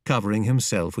by, covering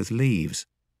himself with leaves.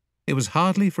 It was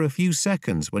hardly for a few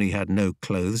seconds when he had no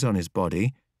clothes on his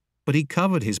body, but he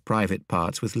covered his private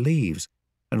parts with leaves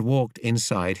and walked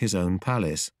inside his own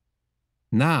palace.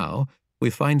 Now we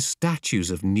find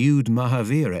statues of nude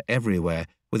Mahavira everywhere,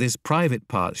 with his private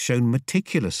parts shown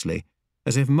meticulously,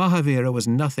 as if Mahavira was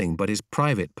nothing but his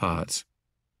private parts.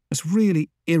 This really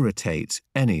irritates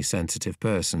any sensitive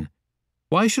person.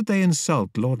 Why should they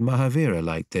insult Lord Mahavira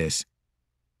like this?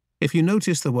 If you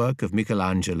notice the work of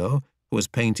Michelangelo, who has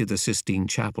painted the Sistine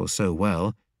Chapel so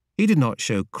well, he did not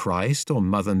show Christ or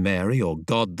Mother Mary or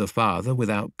God the Father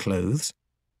without clothes.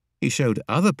 He showed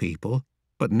other people,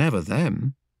 but never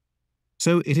them.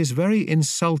 So it is very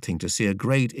insulting to see a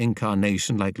great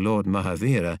incarnation like Lord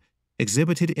Mahavira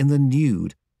exhibited in the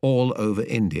nude all over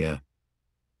India.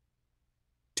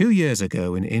 2 years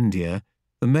ago in India,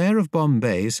 the mayor of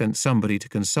Bombay sent somebody to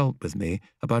consult with me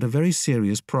about a very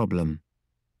serious problem.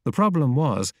 The problem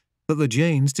was that the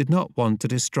Jains did not want to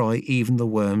destroy even the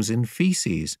worms in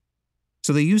feces.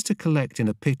 So they used to collect in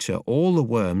a pitcher all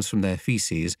the worms from their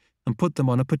feces and put them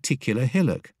on a particular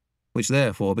hillock, which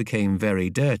therefore became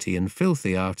very dirty and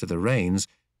filthy after the rains,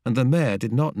 and the mayor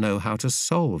did not know how to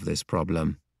solve this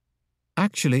problem.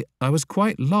 Actually, I was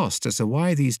quite lost as to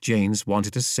why these Jains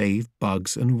wanted to save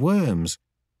bugs and worms.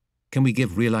 Can we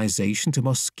give realization to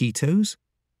mosquitoes?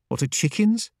 Or to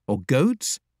chickens? Or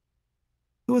goats?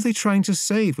 Who are they trying to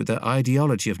save with their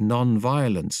ideology of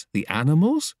non-violence? The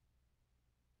animals?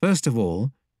 First of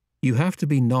all, you have to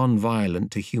be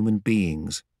non-violent to human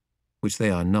beings, which they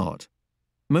are not.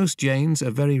 Most Jains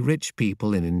are very rich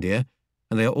people in India,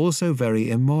 and they are also very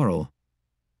immoral.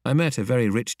 I met a very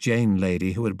rich Jain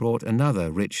lady who had brought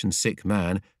another rich and sick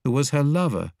man who was her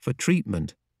lover for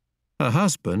treatment. Her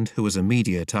husband, who was a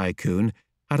media tycoon,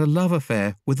 had a love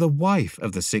affair with the wife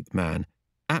of the sick man,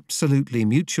 absolutely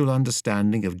mutual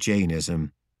understanding of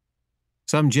Jainism.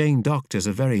 Some Jain doctors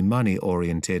are very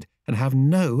money-oriented and have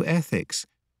no ethics.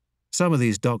 Some of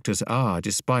these doctors are,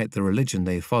 despite the religion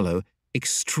they follow,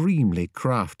 extremely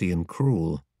crafty and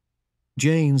cruel.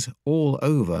 Jains all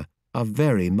over are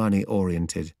very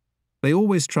money-oriented. They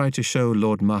always try to show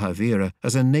Lord Mahavira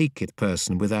as a naked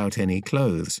person without any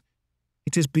clothes.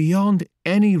 It is beyond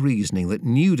any reasoning that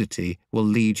nudity will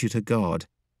lead you to God.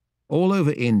 All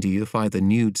over India you find the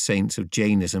nude saints of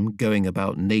Jainism going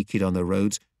about naked on the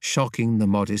roads, shocking the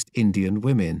modest Indian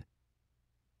women.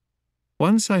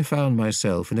 Once I found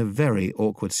myself in a very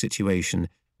awkward situation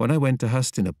when I went to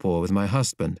Hastinapur with my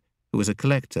husband, who was a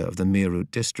collector of the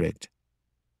Meerut district.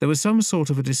 There was some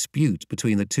sort of a dispute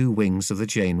between the two wings of the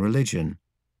Jain religion.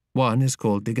 One is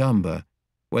called Digambar,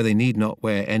 where they need not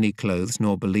wear any clothes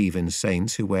nor believe in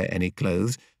saints who wear any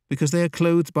clothes, because they are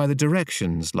clothed by the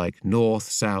directions like north,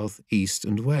 south, east,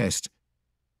 and west.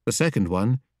 The second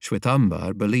one,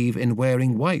 Shwetambar, believe in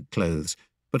wearing white clothes,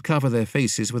 but cover their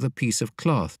faces with a piece of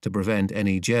cloth to prevent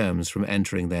any germs from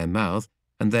entering their mouth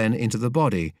and then into the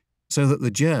body, so that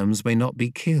the germs may not be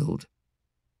killed.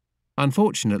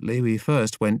 Unfortunately, we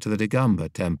first went to the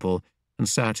Digambar temple and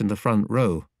sat in the front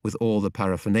row with all the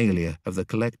paraphernalia of the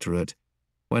collectorate,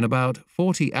 when about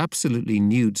 40 absolutely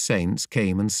nude saints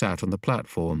came and sat on the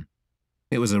platform.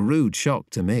 It was a rude shock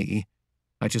to me.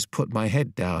 I just put my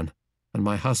head down, and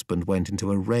my husband went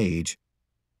into a rage.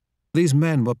 These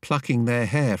men were plucking their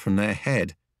hair from their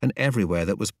head and everywhere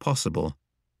that was possible.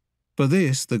 For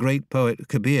this, the great poet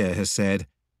Kabir has said,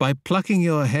 "By plucking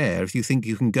your hair if you think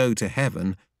you can go to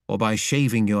heaven, or by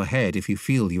shaving your head if you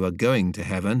feel you are going to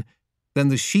heaven, then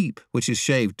the sheep which is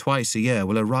shaved twice a year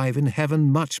will arrive in heaven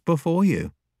much before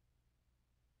you."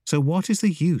 So what is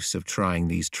the use of trying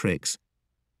these tricks?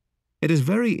 It is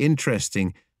very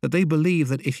interesting that they believe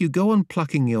that if you go on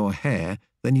plucking your hair,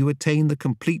 then you attain the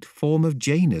complete form of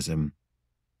Jainism.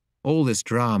 All this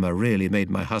drama really made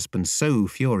my husband so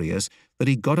furious that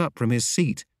he got up from his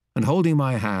seat and, holding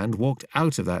my hand, walked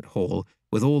out of that hall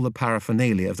with all the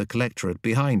paraphernalia of the collectorate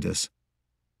behind us.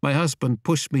 My husband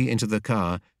pushed me into the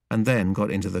car and then got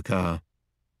into the car.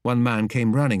 One man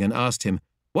came running and asked him,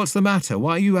 "What's the matter?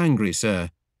 Why are you angry,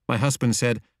 sir?" My husband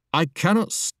said, "I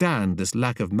cannot stand this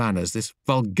lack of manners, this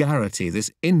vulgarity, this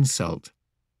insult."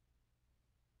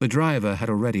 The driver had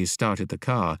already started the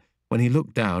car when he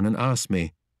looked down and asked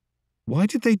me, "Why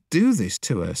did they do this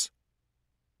to us?"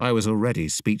 I was already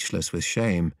speechless with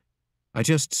shame. I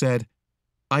just said,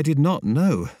 "I did not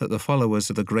know that the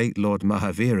followers of the great Lord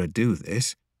Mahavira do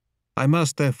this. I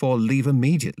must therefore leave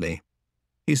immediately."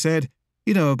 He said,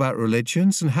 "You know about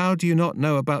religions, and how do you not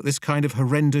know about this kind of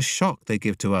horrendous shock they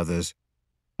give to others?"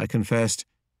 I confessed,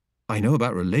 "I know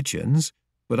about religions,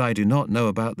 but I do not know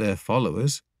about their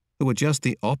followers, who were just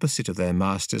the opposite of their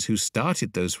masters who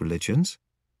started those religions."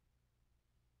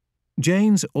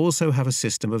 Jains also have a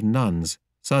system of nuns,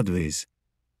 sadhvis,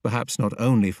 perhaps not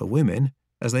only for women,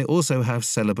 as they also have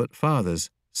celibate fathers,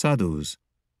 sadhus.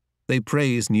 They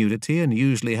praise nudity and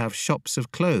usually have shops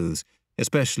of clothes,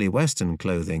 especially Western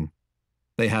clothing.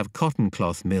 They have cotton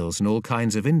cloth mills and all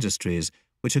kinds of industries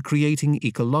which are creating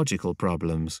ecological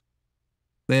problems.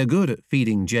 They are good at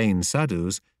feeding Jain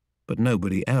sadhus, but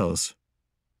nobody else.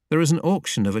 There is an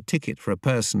auction of a ticket for a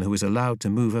person who is allowed to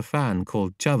move a fan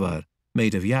called chavar,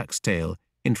 made of yak's tail,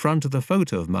 in front of the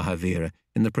photo of Mahavira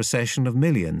in the procession of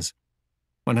millions.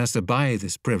 One has to buy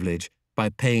this privilege by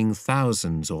paying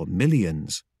thousands or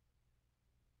millions.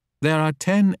 There are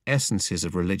 10 essences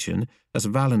of religion as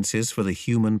valences for the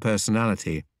human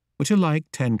personality, which are like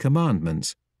 10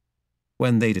 commandments.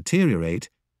 When they deteriorate,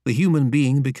 the human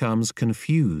being becomes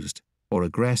confused or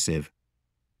aggressive.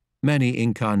 Many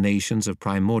incarnations of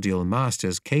primordial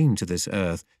masters came to this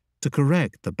earth to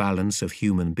correct the balance of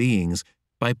human beings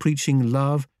by preaching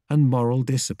love and moral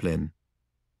discipline.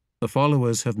 The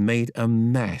followers have made a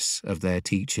mess of their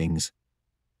teachings.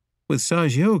 With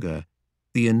Sahaja Yoga,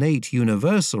 the innate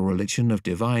universal religion of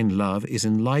divine love is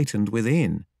enlightened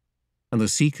within, and the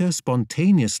seeker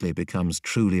spontaneously becomes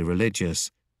truly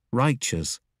religious,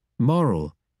 righteous,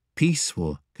 moral,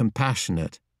 peaceful,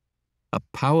 compassionate, a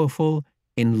powerful,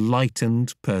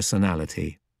 enlightened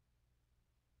personality.